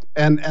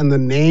 and the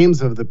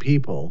names of the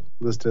people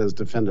listed as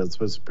defendants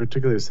was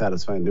particularly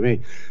satisfying to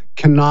me,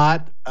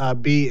 cannot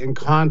be in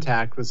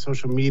contact with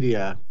social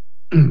media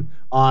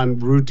on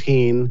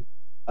routine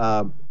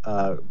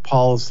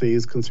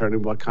policies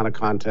concerning what kind of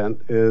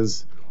content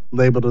is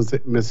labeled as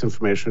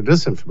misinformation or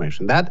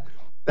disinformation.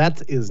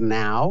 That is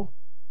now,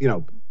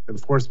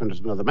 enforcement is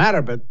another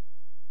matter, but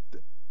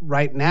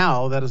right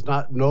now that is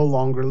no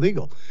longer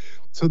legal.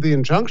 So the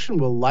injunction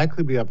will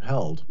likely be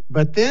upheld,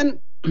 but then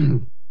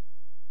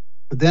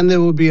it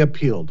will be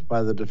appealed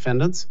by the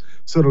defendants.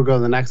 So it'll go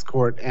to the next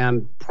court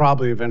and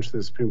probably eventually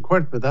the Supreme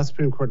Court, but that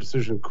Supreme Court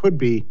decision could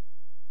be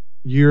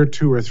year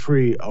 2 or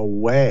 3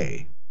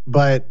 away.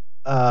 But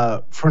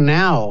for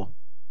now,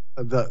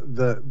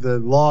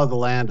 the law of the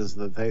land is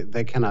that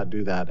they cannot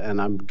do that,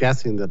 and I'm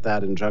guessing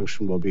that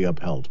injunction will be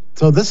upheld.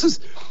 So this is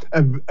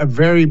a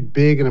very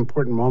big and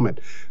important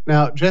moment.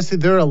 Now, Jesse,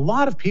 there are a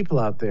lot of people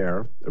out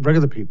there,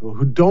 regular people,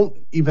 who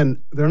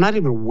they're not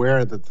even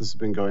aware that this has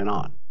been going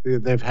on.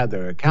 They've had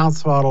their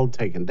accounts throttled,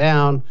 taken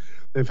down,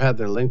 they've had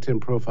their LinkedIn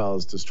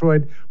profiles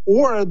destroyed,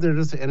 or they're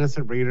just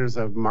innocent readers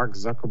of Mark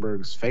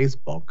Zuckerberg's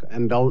Facebook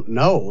and don't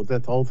know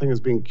that the whole thing is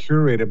being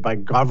curated by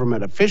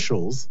government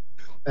officials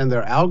and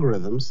their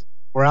algorithms,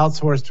 or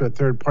outsourced to a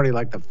third party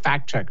like the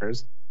fact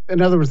checkers.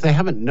 In other words, they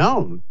haven't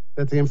known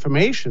that the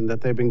information that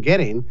they've been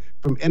getting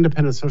from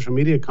independent social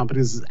media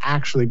companies is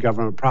actually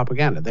government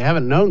propaganda. They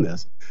haven't known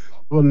this.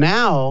 Well,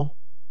 now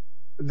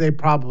they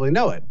probably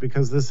know it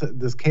because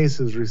this case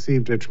has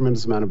received a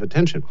tremendous amount of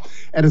attention.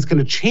 And it's going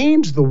to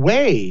change the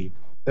way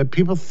that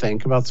people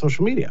think about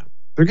social media.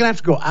 They're going to have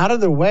to go out of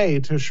their way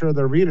to assure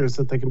their readers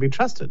that they can be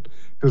trusted.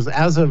 Because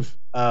as of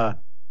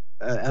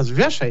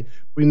yesterday,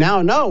 we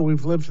now know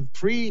we've lived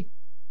almost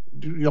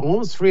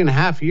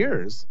 3.5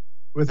 years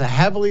with a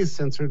heavily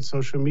censored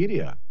social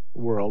media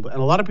world, and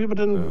a lot of people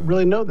didn't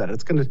really know that.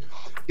 It's going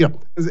to,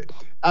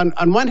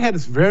 on one hand,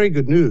 it's very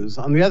good news.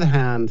 On the other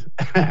hand,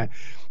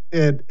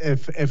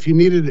 if you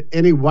needed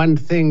any one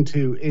thing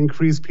to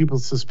increase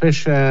people's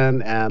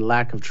suspicion and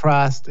lack of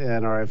trust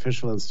in our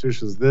official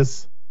institutions,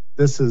 this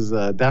is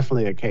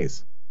definitely a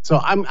case. So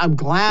I'm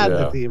glad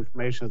that the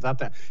information is out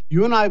there.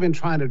 You and I have been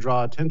trying to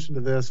draw attention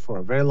to this for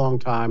a very long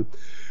time.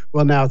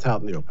 Well, now it's out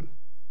in the open.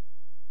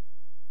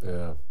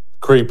 Yeah,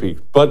 creepy,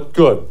 but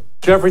good.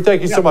 Jeffrey,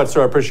 thank you so much,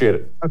 sir. I appreciate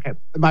it. Okay,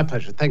 my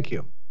pleasure. Thank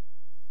you.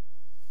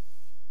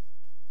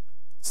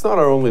 It's not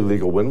our only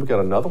legal win. We got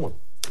another one.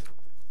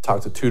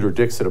 Talk to Tudor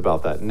Dixon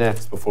about that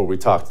next. Before we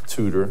talk to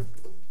Tudor,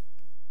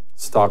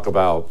 let's talk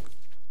about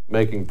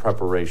making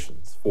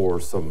preparations for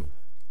some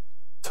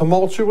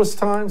tumultuous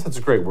times. That's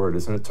a great word,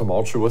 isn't it?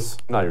 Tumultuous.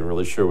 I'm not even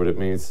really sure what it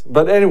means.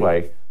 But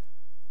anyway,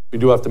 we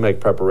do have to make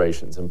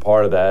preparations. And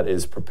part of that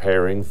is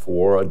preparing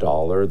for a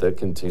dollar that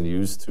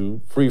continues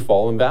to free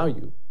fall in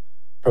value.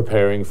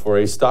 Preparing for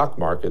a stock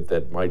market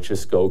that might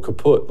just go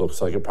kaput.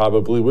 Looks like it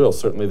probably will,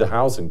 certainly the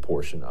housing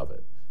portion of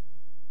it.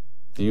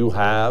 Do you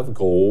have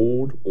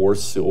gold or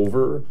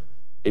silver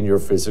in your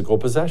physical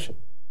possession?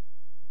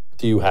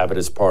 Do you have it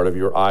as part of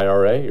your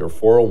IRA or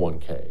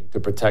 401k to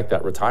protect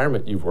that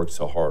retirement you've worked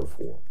so hard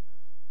for?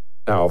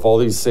 Now, if all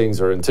these things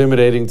are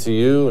intimidating to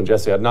you, and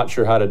Jesse, I'm not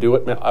sure how to do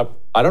it, man,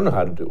 I don't know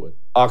how to do it.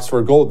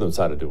 Oxford Gold knows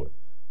how to do it.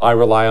 I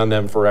rely on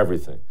them for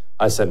everything.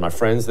 I send my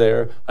friends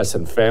there. I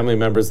send family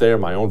members there.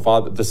 My own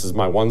father. This is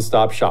my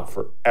one-stop shop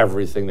for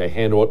everything. They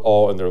handle it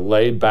all, and they're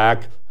laid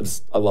back.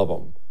 I love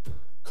them.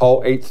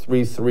 Call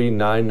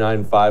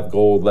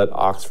 833-995-GOLD. Let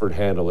Oxford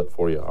handle it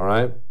for you, all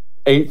right?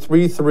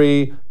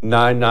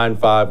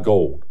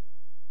 833-995-GOLD.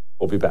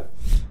 We'll be back.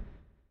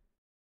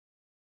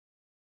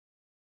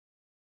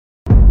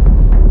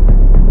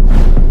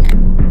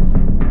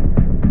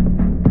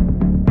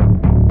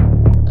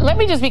 Let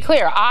me just be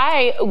clear.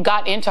 I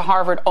got into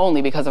Harvard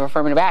only because of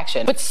affirmative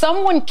action. But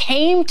someone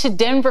came to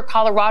Denver,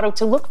 Colorado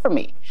to look for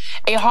me.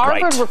 A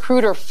Harvard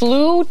recruiter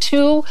flew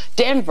to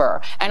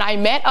Denver, and I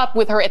met up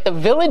with her at the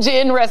Village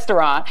Inn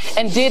restaurant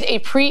and did a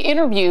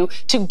pre-interview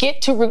to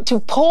get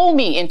to pull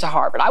me into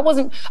Harvard. I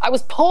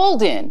was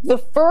pulled in. The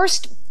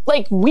first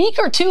week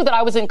or two that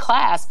I was in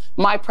class,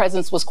 my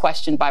presence was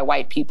questioned by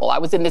white people. I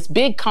was in this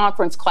big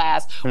conference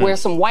class where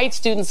some white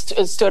students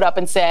stood up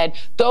and said,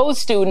 those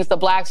students, the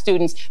black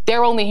students,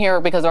 they're only here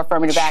because of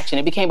affirmative action.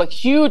 It became a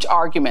huge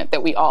argument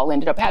that we all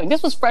ended up having.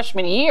 This was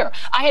freshman year.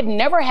 I had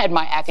never had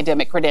my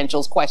academic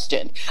credentials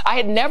questioned. I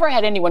had never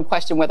had anyone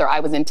question whether I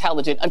was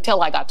intelligent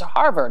until I got to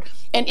Harvard.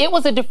 And it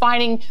was a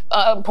defining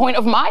point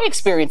of my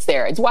experience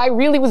there. It's why I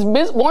really was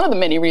one of the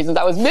many reasons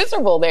I was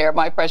miserable there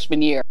my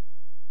freshman year.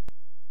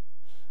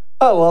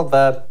 I love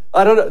that.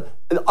 I don't know.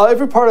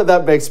 Every part of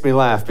that makes me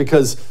laugh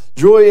because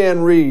Joy Ann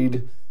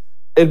Reid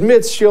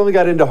admits she only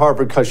got into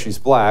Harvard because she's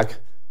black,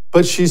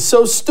 but she's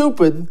so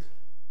stupid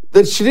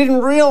that she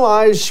didn't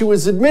realize she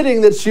was admitting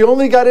that she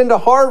only got into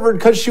Harvard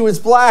because she was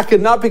black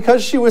and not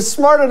because she was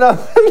smart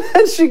enough. And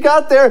then she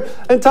got there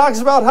and talks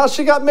about how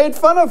she got made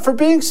fun of for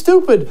being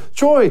stupid.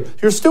 Joy,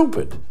 you're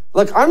stupid.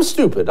 I'm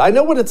stupid. I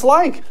know what it's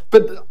like,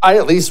 but I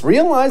at least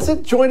realize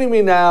it. Joining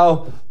me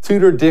now,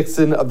 Tudor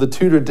Dixon of the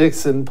Tudor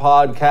Dixon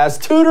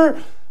podcast.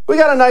 Tudor, we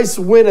got a nice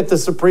win at the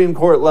Supreme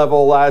Court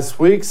level last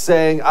week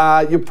saying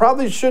you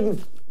probably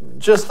shouldn't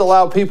just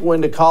allow people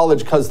into college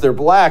because they're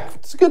black.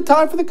 It's a good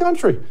time for the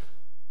country.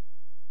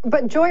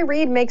 But Joy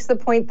Reid makes the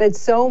point that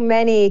so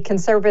many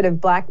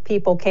conservative Black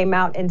people came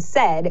out and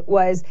said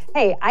was,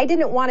 hey, I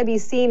didn't want to be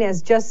seen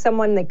as just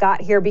someone that got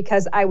here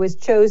because I was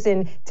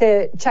chosen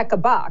to check a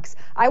box.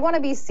 I want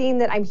to be seen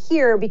that I'm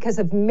here because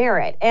of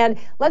merit. And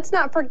let's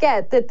not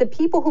forget that the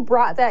people who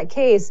brought that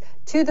case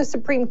to the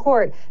Supreme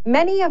Court,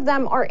 many of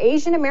them are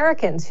Asian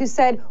Americans who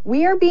said,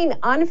 we are being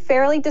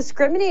unfairly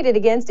discriminated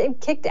against and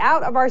kicked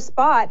out of our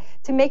spot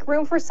to make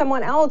room for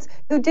someone else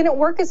who didn't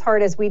work as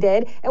hard as we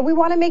did. And we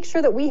want to make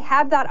sure that we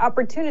have that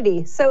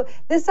opportunity. So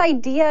this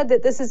idea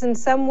that this is in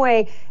some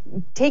way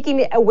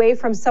taking it away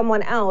from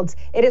someone else,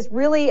 it is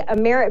really a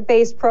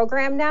merit-based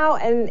program now.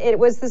 And it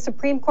was the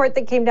Supreme Court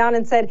that came down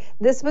and said,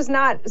 this was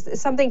not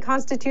something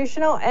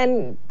constitutional,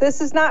 and this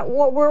is not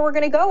where we're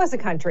going to go as a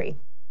country.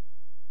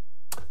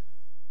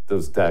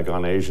 Those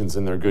daggone Asians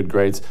and their good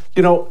grades.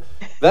 You know,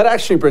 that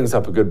actually brings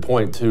up a good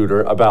point,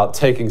 Tudor, about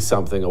taking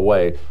something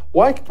away.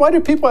 Why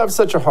do people have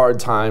such a hard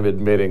time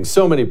admitting,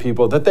 so many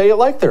people, that they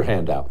like their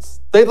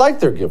handouts? They like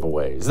their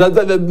giveaways.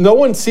 No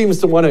one seems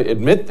to want to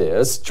admit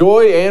this.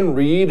 Joy Ann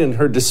Reid and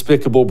her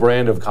despicable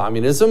brand of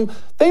communism,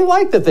 they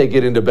like that they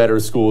get into better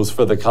schools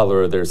for the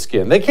color of their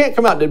skin. They can't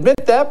come out and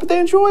admit that, but they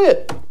enjoy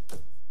it.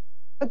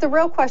 But the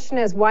real question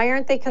is, why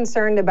aren't they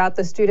concerned about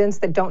the students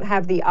that don't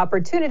have the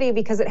opportunity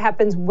because it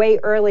happens way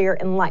earlier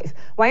in life?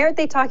 Why aren't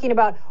they talking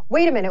about,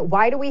 wait a minute,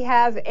 why do we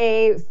have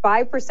a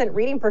 5%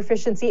 reading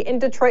proficiency in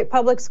Detroit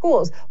public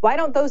schools? Why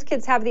don't those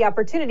kids have the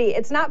opportunity?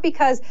 It's not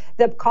because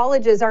the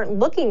colleges aren't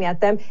looking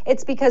at them.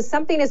 It's because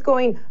something is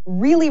going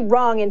really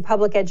wrong in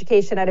public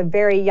education at a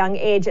very young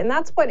age. And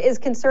that's what is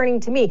concerning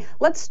to me.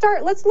 Let's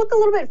look a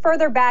little bit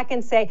further back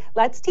and say,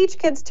 let's teach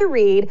kids to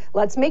read.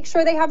 Let's make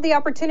sure they have the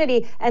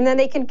opportunity, and then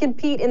they can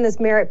compete in this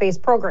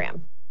merit-based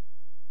program.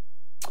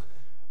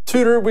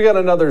 Tudor, we got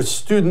another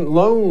student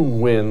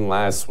loan win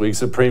last week.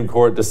 Supreme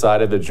Court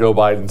decided that Joe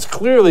Biden's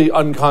clearly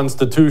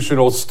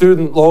unconstitutional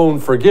student loan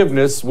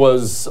forgiveness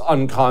was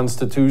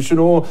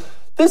unconstitutional.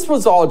 This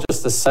was all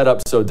just a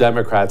setup so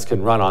Democrats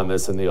can run on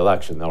this in the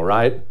election, though,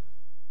 right?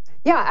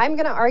 Yeah, I'm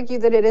going to argue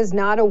that it is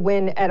not a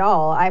win at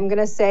all. I'm going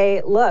to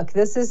say, look,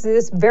 this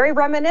is very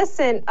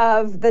reminiscent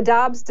of the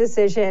Dobbs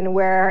decision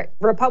where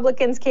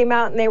Republicans came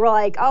out and they were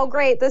like, oh,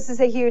 great, this is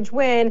a huge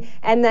win,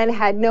 and then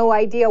had no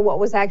idea what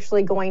was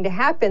actually going to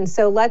happen.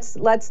 So let's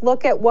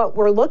look at what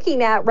we're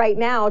looking at right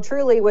now,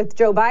 truly, with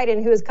Joe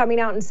Biden, who is coming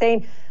out and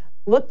saying,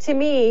 look to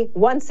me,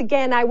 once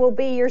again, I will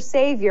be your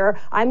savior.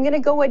 I'm going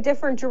to go a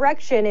different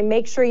direction and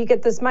make sure you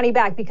get this money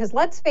back. Because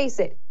let's face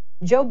it,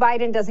 Joe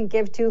Biden doesn't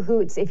give two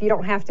hoots if you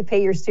don't have to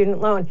pay your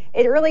student loan.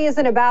 It really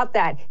isn't about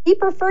that. He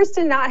prefers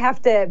to not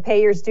have to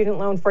pay your student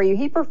loan for you.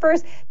 He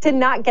prefers to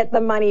not get the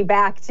money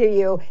back to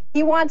you.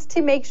 He wants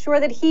to make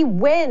sure that he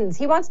wins.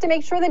 He wants to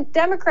make sure that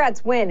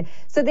Democrats win.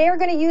 So they are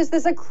going to use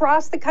this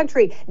across the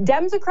country.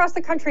 Dems across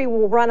the country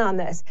will run on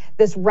this.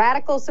 This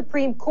radical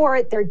Supreme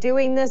Court, they're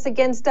doing this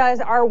against us,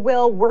 our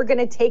will. We're going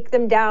to take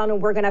them down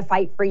and we're going to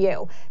fight for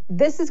you.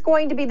 This is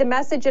going to be the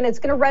message, and it's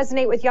going to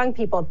resonate with young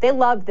people. They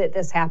love that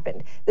this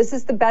happened. This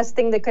is the best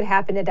thing that could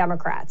happen to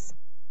Democrats.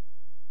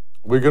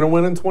 We're going to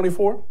win in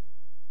 24?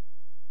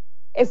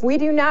 If we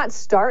do not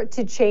start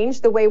to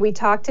change the way we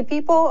talk to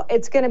people,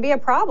 it's going to be a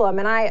problem.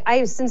 And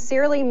I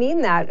sincerely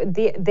mean that.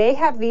 They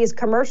have these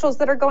commercials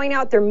that are going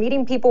out. They're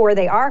meeting people where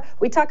they are.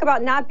 We talk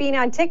about not being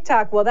on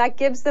TikTok. Well, that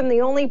gives them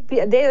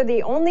they're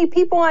the only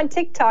people on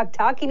TikTok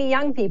talking to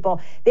young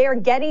people. They are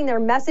getting their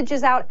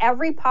messages out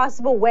every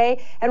possible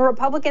way. And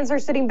Republicans are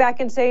sitting back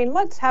and saying,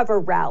 let's have a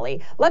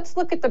rally. Let's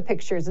look at the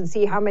pictures and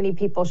see how many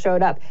people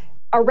showed up.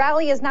 A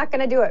rally is not going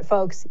to do it,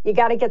 folks. You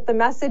got to get the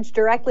message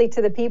directly to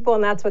the people,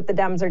 and that's what the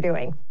Dems are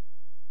doing.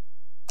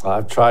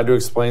 I've tried to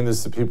explain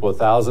this to people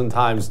 1,000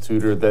 times,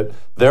 Tudor, that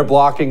they're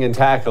blocking and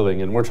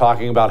tackling, and we're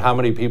talking about how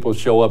many people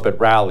show up at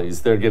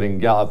rallies. They're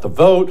getting out the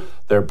vote,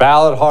 they're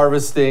ballot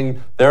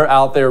harvesting, they're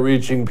out there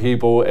reaching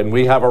people, and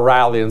we have a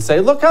rally and say,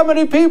 look how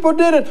many people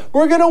did it.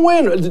 We're going to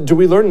win. Do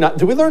we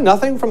learn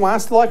nothing from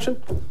last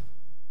election?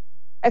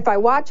 If I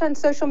watch on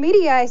social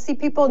media, I see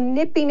people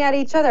nipping at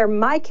each other.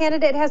 My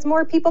candidate has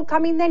more people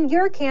coming than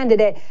your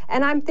candidate.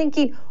 And I'm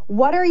thinking,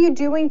 what are you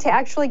doing to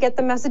actually get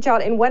the message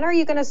out? And when are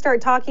you going to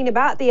start talking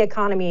about the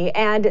economy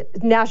and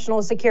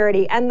national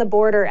security and the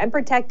border and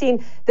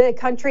protecting the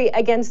country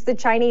against the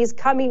Chinese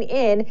coming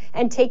in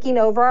and taking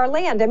over our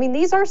land? I mean,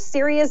 these are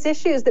serious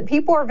issues that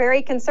people are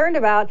very concerned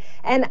about.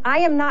 And I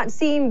am not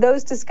seeing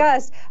those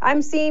discussed.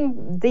 I'm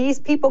seeing these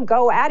people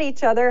go at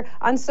each other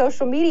on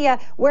social media,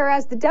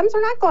 whereas the Dems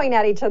are not going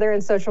at each other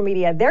in social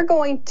media. They're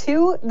going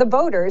to the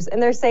voters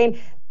and they're saying,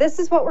 this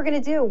is what we're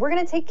going to do. We're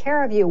going to take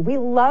care of you. We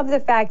love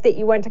the fact that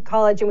you went to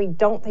college and we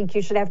don't think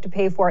you should have to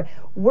pay for it.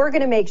 We're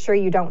going to make sure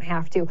you don't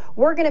have to.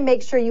 We're going to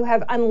make sure you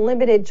have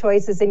unlimited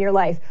choices in your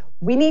life.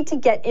 We need to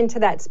get into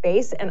that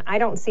space, and I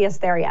don't see us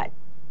there yet.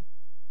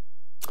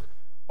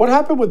 What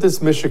happened with this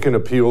Michigan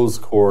appeals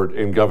court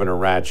in Governor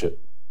Ratchet?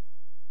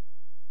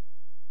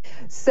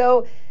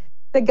 So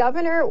The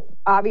governor,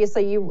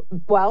 obviously,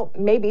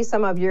 maybe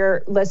some of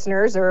your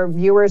listeners or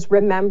viewers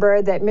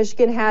remember that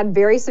Michigan had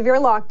very severe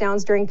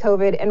lockdowns during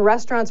COVID, and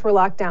restaurants were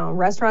locked down.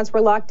 Restaurants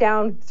were locked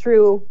down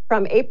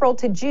from April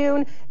to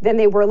June. Then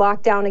they were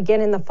locked down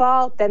again in the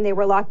fall. Then they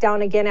were locked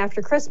down again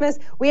after Christmas.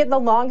 We had the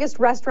longest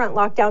restaurant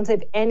lockdowns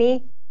of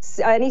any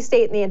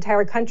state in the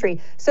entire country.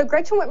 So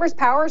Gretchen Whitmer's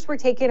powers were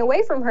taken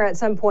away from her at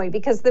some point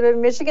because the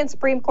Michigan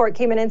Supreme Court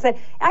came in and said,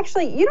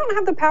 actually, you don't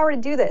have the power to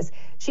do this.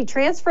 She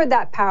transferred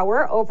that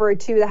power over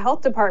to the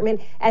health department,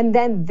 and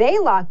then they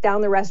locked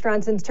down the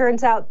restaurants, and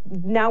turns out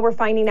now we're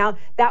finding out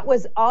that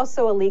was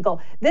also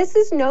illegal. This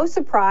is no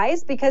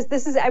surprise because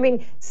this is,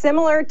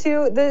 similar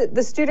to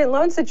the student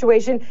loan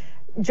situation.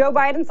 Joe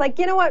Biden's like,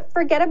 you know what,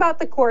 forget about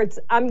the courts.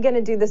 I'm going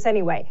to do this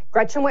anyway.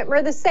 Gretchen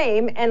Whitmer the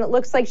same, and it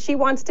looks like she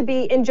wants to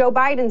be in Joe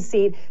Biden's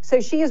seat.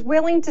 So she is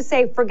willing to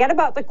say, forget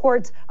about the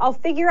courts. I'll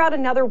figure out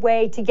another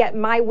way to get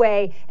my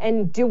way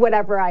and do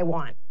whatever I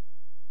want.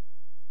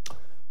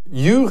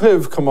 You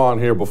have come on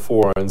here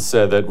before and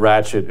said that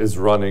Ratchet is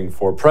running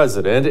for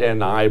president,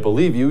 and I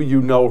believe you.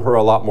 You know her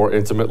a lot more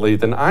intimately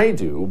than I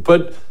do.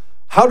 But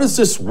how does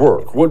this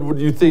work? What would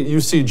you think? You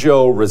see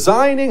Joe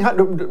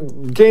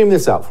resigning? Game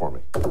this out for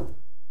me.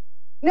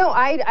 No,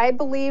 I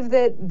believe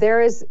that there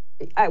is,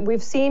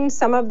 we've seen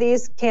some of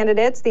these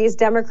candidates, these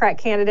Democrat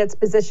candidates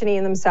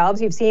positioning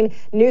themselves. You've seen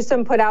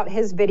Newsom put out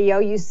his video.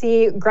 You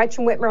see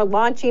Gretchen Whitmer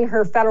launching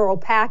her federal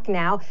PAC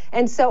now.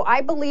 And so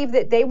I believe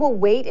that they will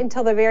wait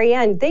until the very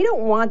end. They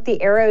don't want the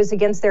arrows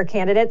against their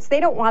candidates. They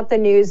don't want the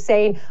news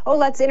saying, oh,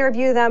 let's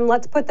interview them.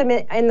 Let's put them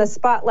in the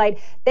spotlight.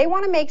 They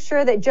want to make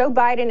sure that Joe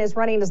Biden is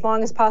running as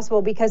long as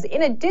possible, because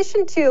in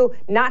addition to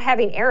not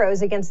having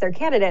arrows against their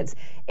candidates,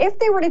 if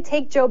they were to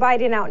take Joe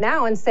Biden out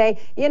now and say,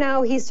 you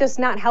know, he's just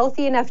not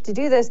healthy enough to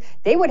do this,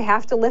 they would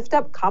have to lift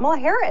up Kamala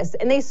Harris,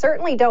 and they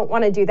certainly don't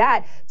want to do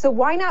that. So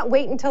why not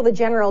wait until the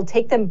general,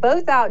 take them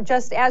both out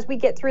just as we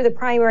get through the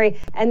primary,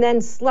 and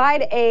then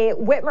slide a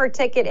Whitmer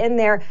ticket in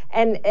there?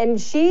 And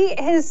she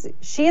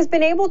has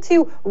been able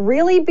to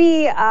really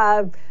be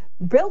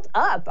built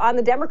up on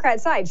the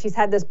Democrat side. She's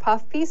had this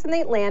puff piece in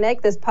the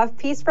Atlantic, this puff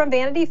piece from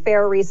Vanity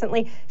Fair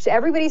recently.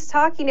 Everybody's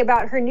talking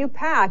about her new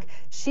PAC.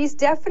 She's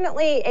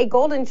definitely a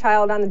golden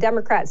child on the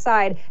Democrat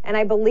side, and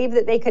I believe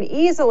that they could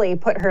easily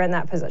put her in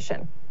that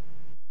position.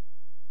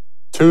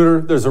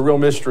 Tudor, there's a real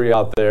mystery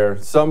out there.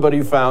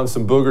 Somebody found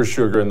some booger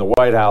sugar in the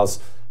White House,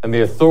 and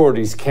the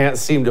authorities can't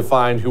seem to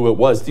find who it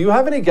was. Do you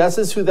have any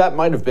guesses who that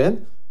might have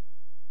been?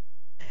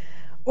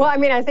 Well,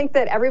 I think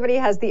that everybody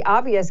has the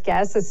obvious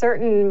guess. A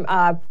certain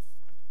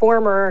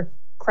former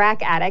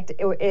crack addict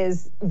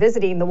is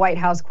visiting the White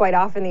House quite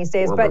often these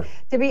days. Former. But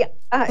to be,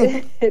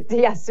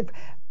 yes,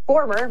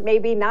 former,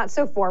 maybe not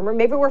so former.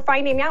 Maybe we're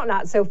finding out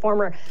not so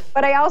former.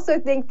 But I also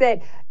think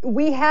that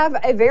we have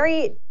a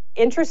very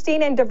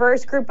interesting and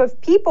diverse group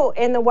of people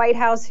in the White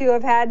House who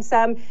have had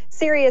some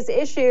serious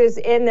issues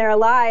in their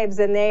lives,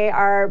 and they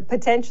are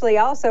potentially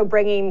also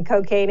bringing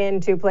cocaine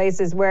into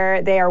places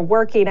where they are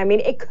working.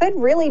 It could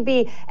really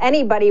be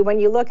anybody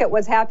when you look at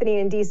what's happening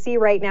in D.C.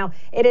 right now.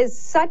 It is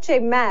such a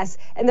mess,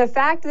 and the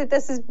fact that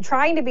this is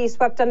trying to be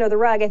swept under the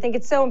rug, I think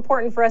it's so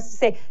important for us to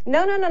say,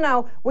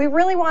 no, we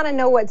really want to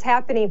know what's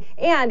happening.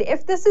 And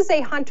if this is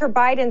a Hunter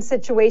Biden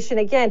situation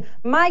again,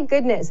 my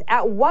goodness,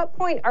 at what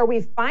point are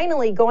we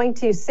finally going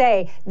to say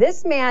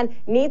this man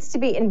needs to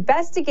be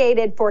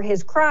investigated for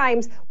his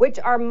crimes, which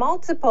are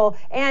multiple,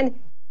 and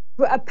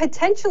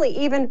potentially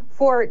even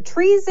for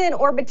treason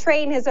or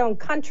betraying his own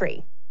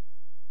country?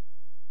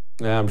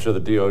 Yeah, I'm sure the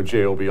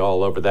DOJ will be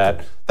all over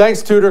that.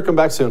 Thanks, Tudor. Come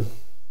back soon.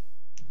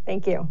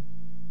 Thank you.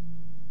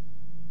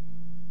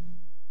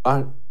 All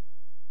right.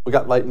 We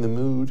got Light in the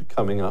Mood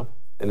coming up,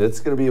 and it's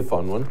going to be a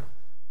fun one.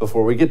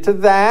 Before we get to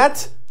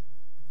that,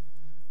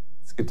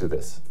 let's get to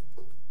this.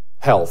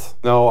 Health.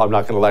 No, I'm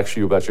not going to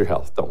lecture you about your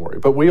health. Don't worry.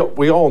 But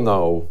we all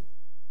know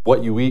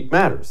what you eat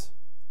matters.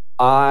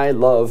 I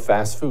love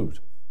fast food.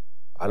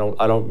 I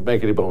don't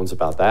make any bones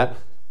about that.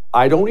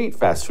 I don't eat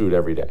fast food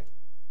every day.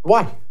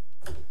 Why?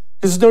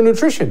 Because there's no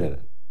nutrition in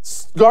it.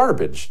 It's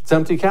garbage. It's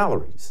empty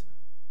calories.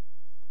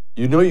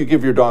 You know you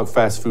give your dog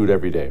fast food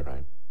every day,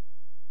 right?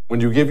 When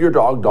you give your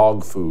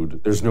dog food,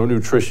 there's no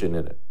nutrition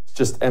in it. It's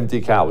just empty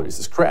calories.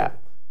 It's crap.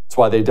 That's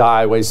why they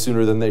die way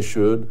sooner than they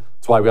should.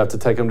 That's why we have to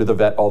take them to the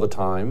vet all the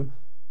time.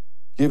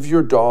 Give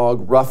your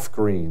dog Rough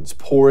Greens.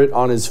 Pour it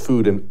on his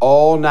food, an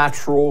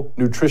all-natural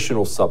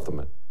nutritional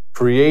supplement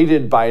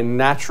created by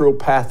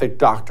naturopathic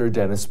Dr.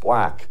 Dennis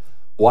Black.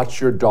 Watch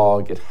your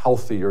dog get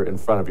healthier in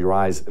front of your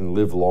eyes and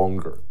live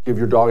longer. Give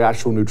your dog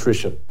actual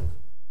nutrition.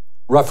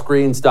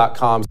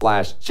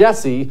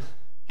 Roughgreens.com/Jesse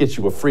gets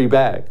you a free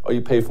bag. All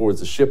you pay for is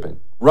the shipping.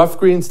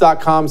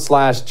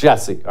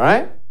 Roughgreens.com/Jesse, all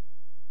right?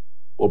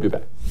 We'll be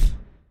back.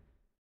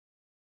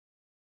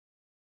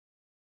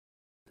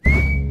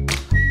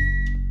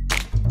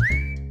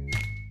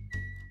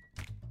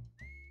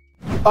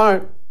 All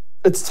right,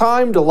 it's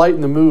time to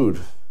lighten the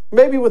mood.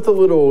 Maybe with a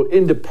little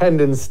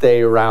Independence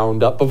Day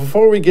roundup. But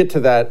before we get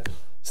to that,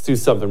 let's do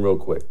something real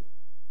quick.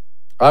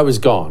 I was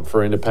gone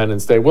for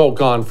Independence Day. Well,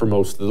 gone for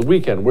most of the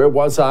weekend. Where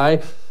was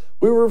I?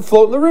 We were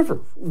floating the river,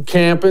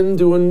 camping,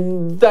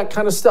 doing that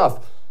kind of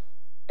stuff.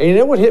 And you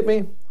know what hit me?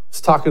 I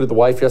was talking to the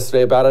wife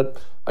yesterday about it.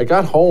 I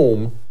got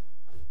home.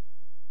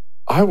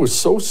 I was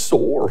so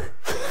sore.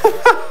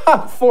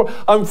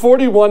 I'm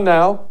 41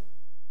 now.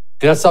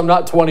 Yes, I'm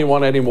not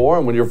 21 anymore.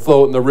 And when you're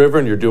floating the river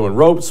and you're doing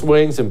rope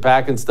swings and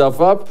packing stuff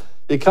up,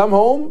 you come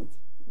home,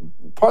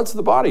 parts of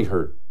the body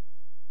hurt.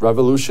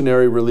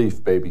 Revolutionary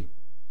relief, baby.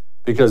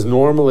 Because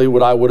normally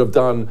what I would have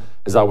done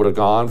is I would have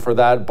gone for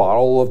that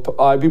bottle of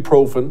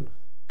ibuprofen,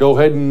 go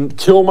ahead and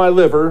kill my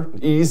liver,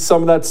 ease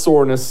some of that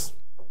soreness.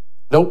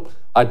 Nope.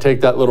 I'd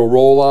take that little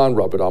roll-on,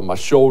 rub it on my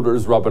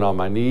shoulders, rub it on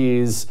my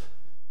knees,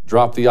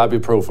 drop the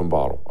ibuprofen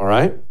bottle, all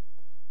right?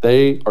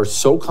 They are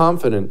so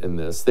confident in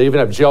this. They even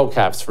have gel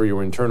caps for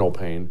your internal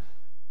pain.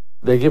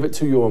 They give it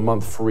to you a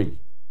month free.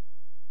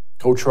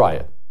 Go try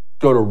it.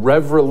 Go to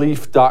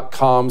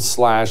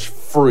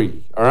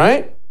revrelief.com/free, all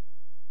right?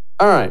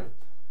 All right.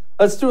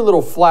 Let's do a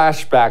little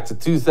flashback to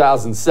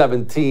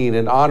 2017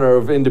 in honor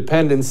of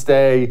Independence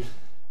Day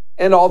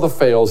and all the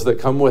fails that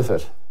come with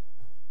it.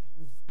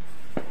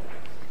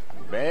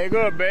 Bag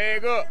up,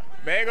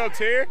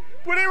 Terry.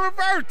 Put it in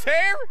reverse,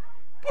 Terry.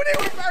 Put it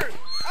in reverse.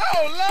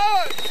 Oh,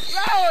 Lord,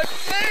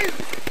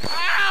 Jesus.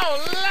 Oh,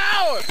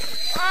 Lord.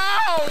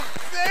 Oh,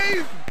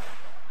 Jesus.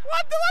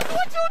 What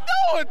you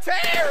doing,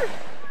 Terry?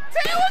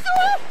 Terry, what's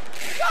wrong?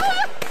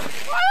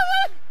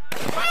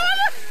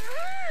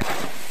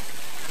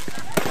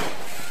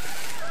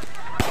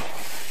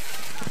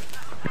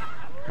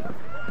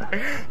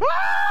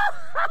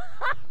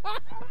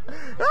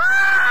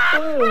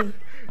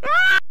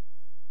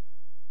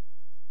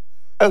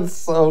 That's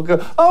so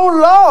good.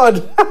 Oh,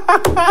 Lord.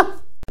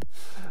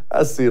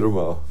 I see it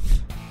tomorrow.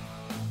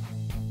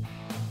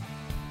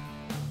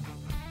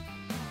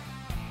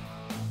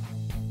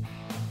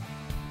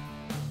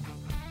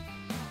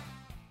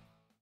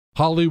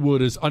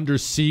 Hollywood is under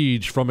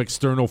siege from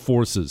external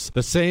forces.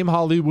 The same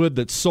Hollywood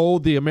that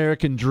sold the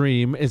American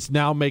dream is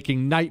now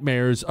making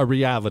nightmares a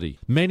reality.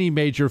 Many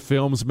major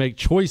films make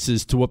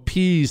choices to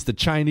appease the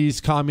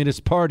Chinese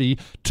Communist Party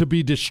to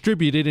be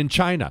distributed in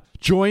China.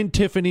 Join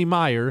Tiffany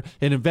Meyer,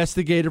 an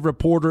investigative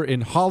reporter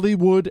in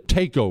Hollywood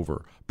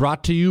Takeover,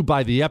 brought to you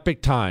by the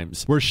Epic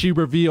Times, where she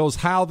reveals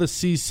how the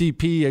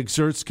CCP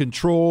exerts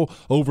control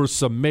over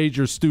some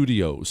major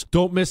studios.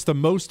 Don't miss the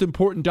most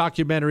important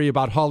documentary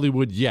about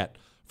Hollywood yet.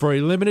 For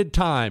a limited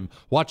time,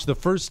 watch the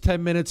first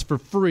 10 minutes for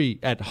free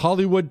at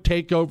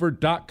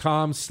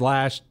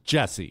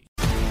hollywoodtakeover.com/Jesse.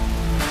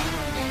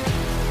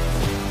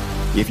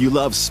 If you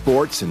love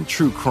sports and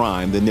true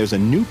crime, then there's a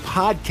new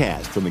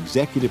podcast from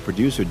executive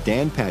producer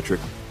Dan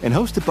Patrick and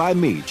hosted by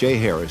me, Jay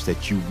Harris,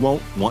 that you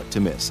won't want to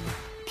miss.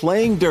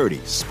 Playing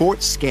Dirty: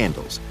 Sports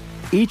Scandals.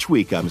 Each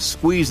week, I'm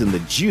squeezing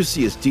the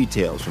juiciest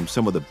details from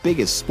some of the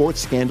biggest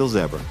sports scandals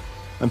ever.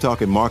 I'm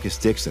talking Marcus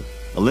Dixon,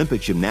 Olympic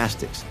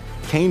gymnastics,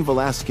 Cain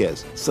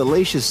Velasquez,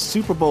 salacious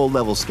Super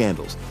Bowl-level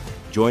scandals.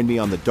 Join me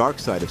on the dark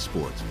side of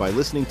sports by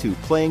listening to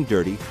Playing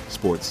Dirty: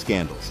 Sports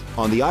Scandals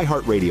on the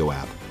iHeartRadio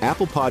app,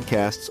 Apple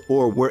Podcasts,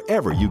 or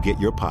wherever you get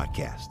your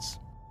podcasts.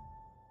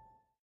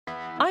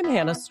 I'm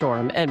Hannah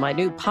Storm, and my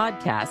new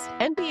podcast,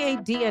 NBA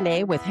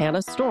DNA with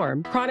Hannah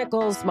Storm,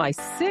 chronicles my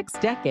 6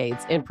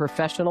 decades in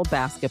professional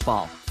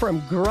basketball.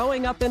 From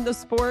growing up in the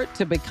sport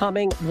to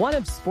becoming one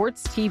of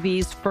sports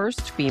TV's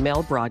first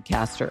female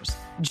broadcasters.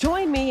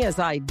 Join me as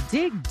I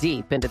dig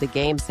deep into the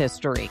game's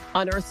history,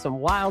 unearth some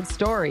wild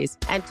stories,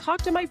 and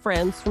talk to my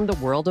friends from the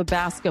world of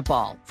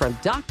basketball, from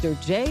Dr.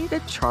 J to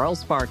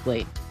Charles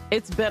Barkley.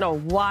 It's been a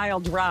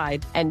wild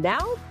ride, and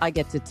now I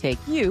get to take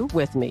you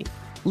with me.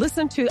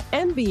 Listen to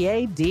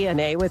NBA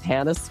DNA with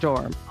Hannah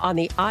Storm on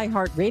the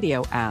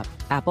iHeartRadio app,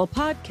 Apple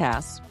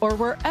Podcasts, or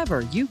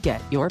wherever you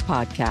get your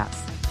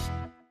podcasts.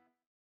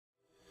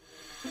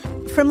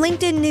 From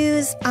LinkedIn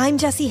News, I'm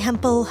Jessie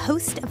Hempel,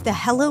 host of the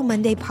Hello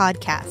Monday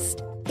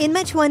podcast. In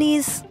my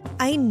 20s,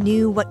 I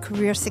knew what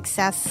career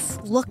success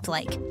looked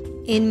like.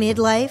 In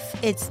midlife,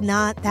 it's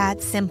not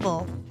that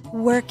simple.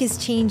 Work is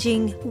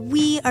changing,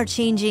 we are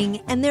changing,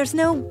 and there's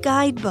no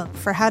guidebook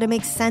for how to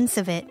make sense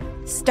of it.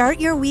 Start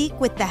your week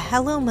with the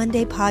Hello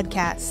Monday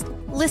podcast.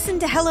 Listen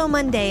to Hello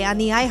Monday on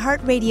the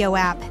iHeartRadio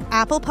app,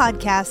 Apple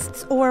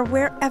Podcasts, or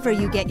wherever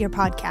you get your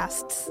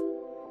podcasts.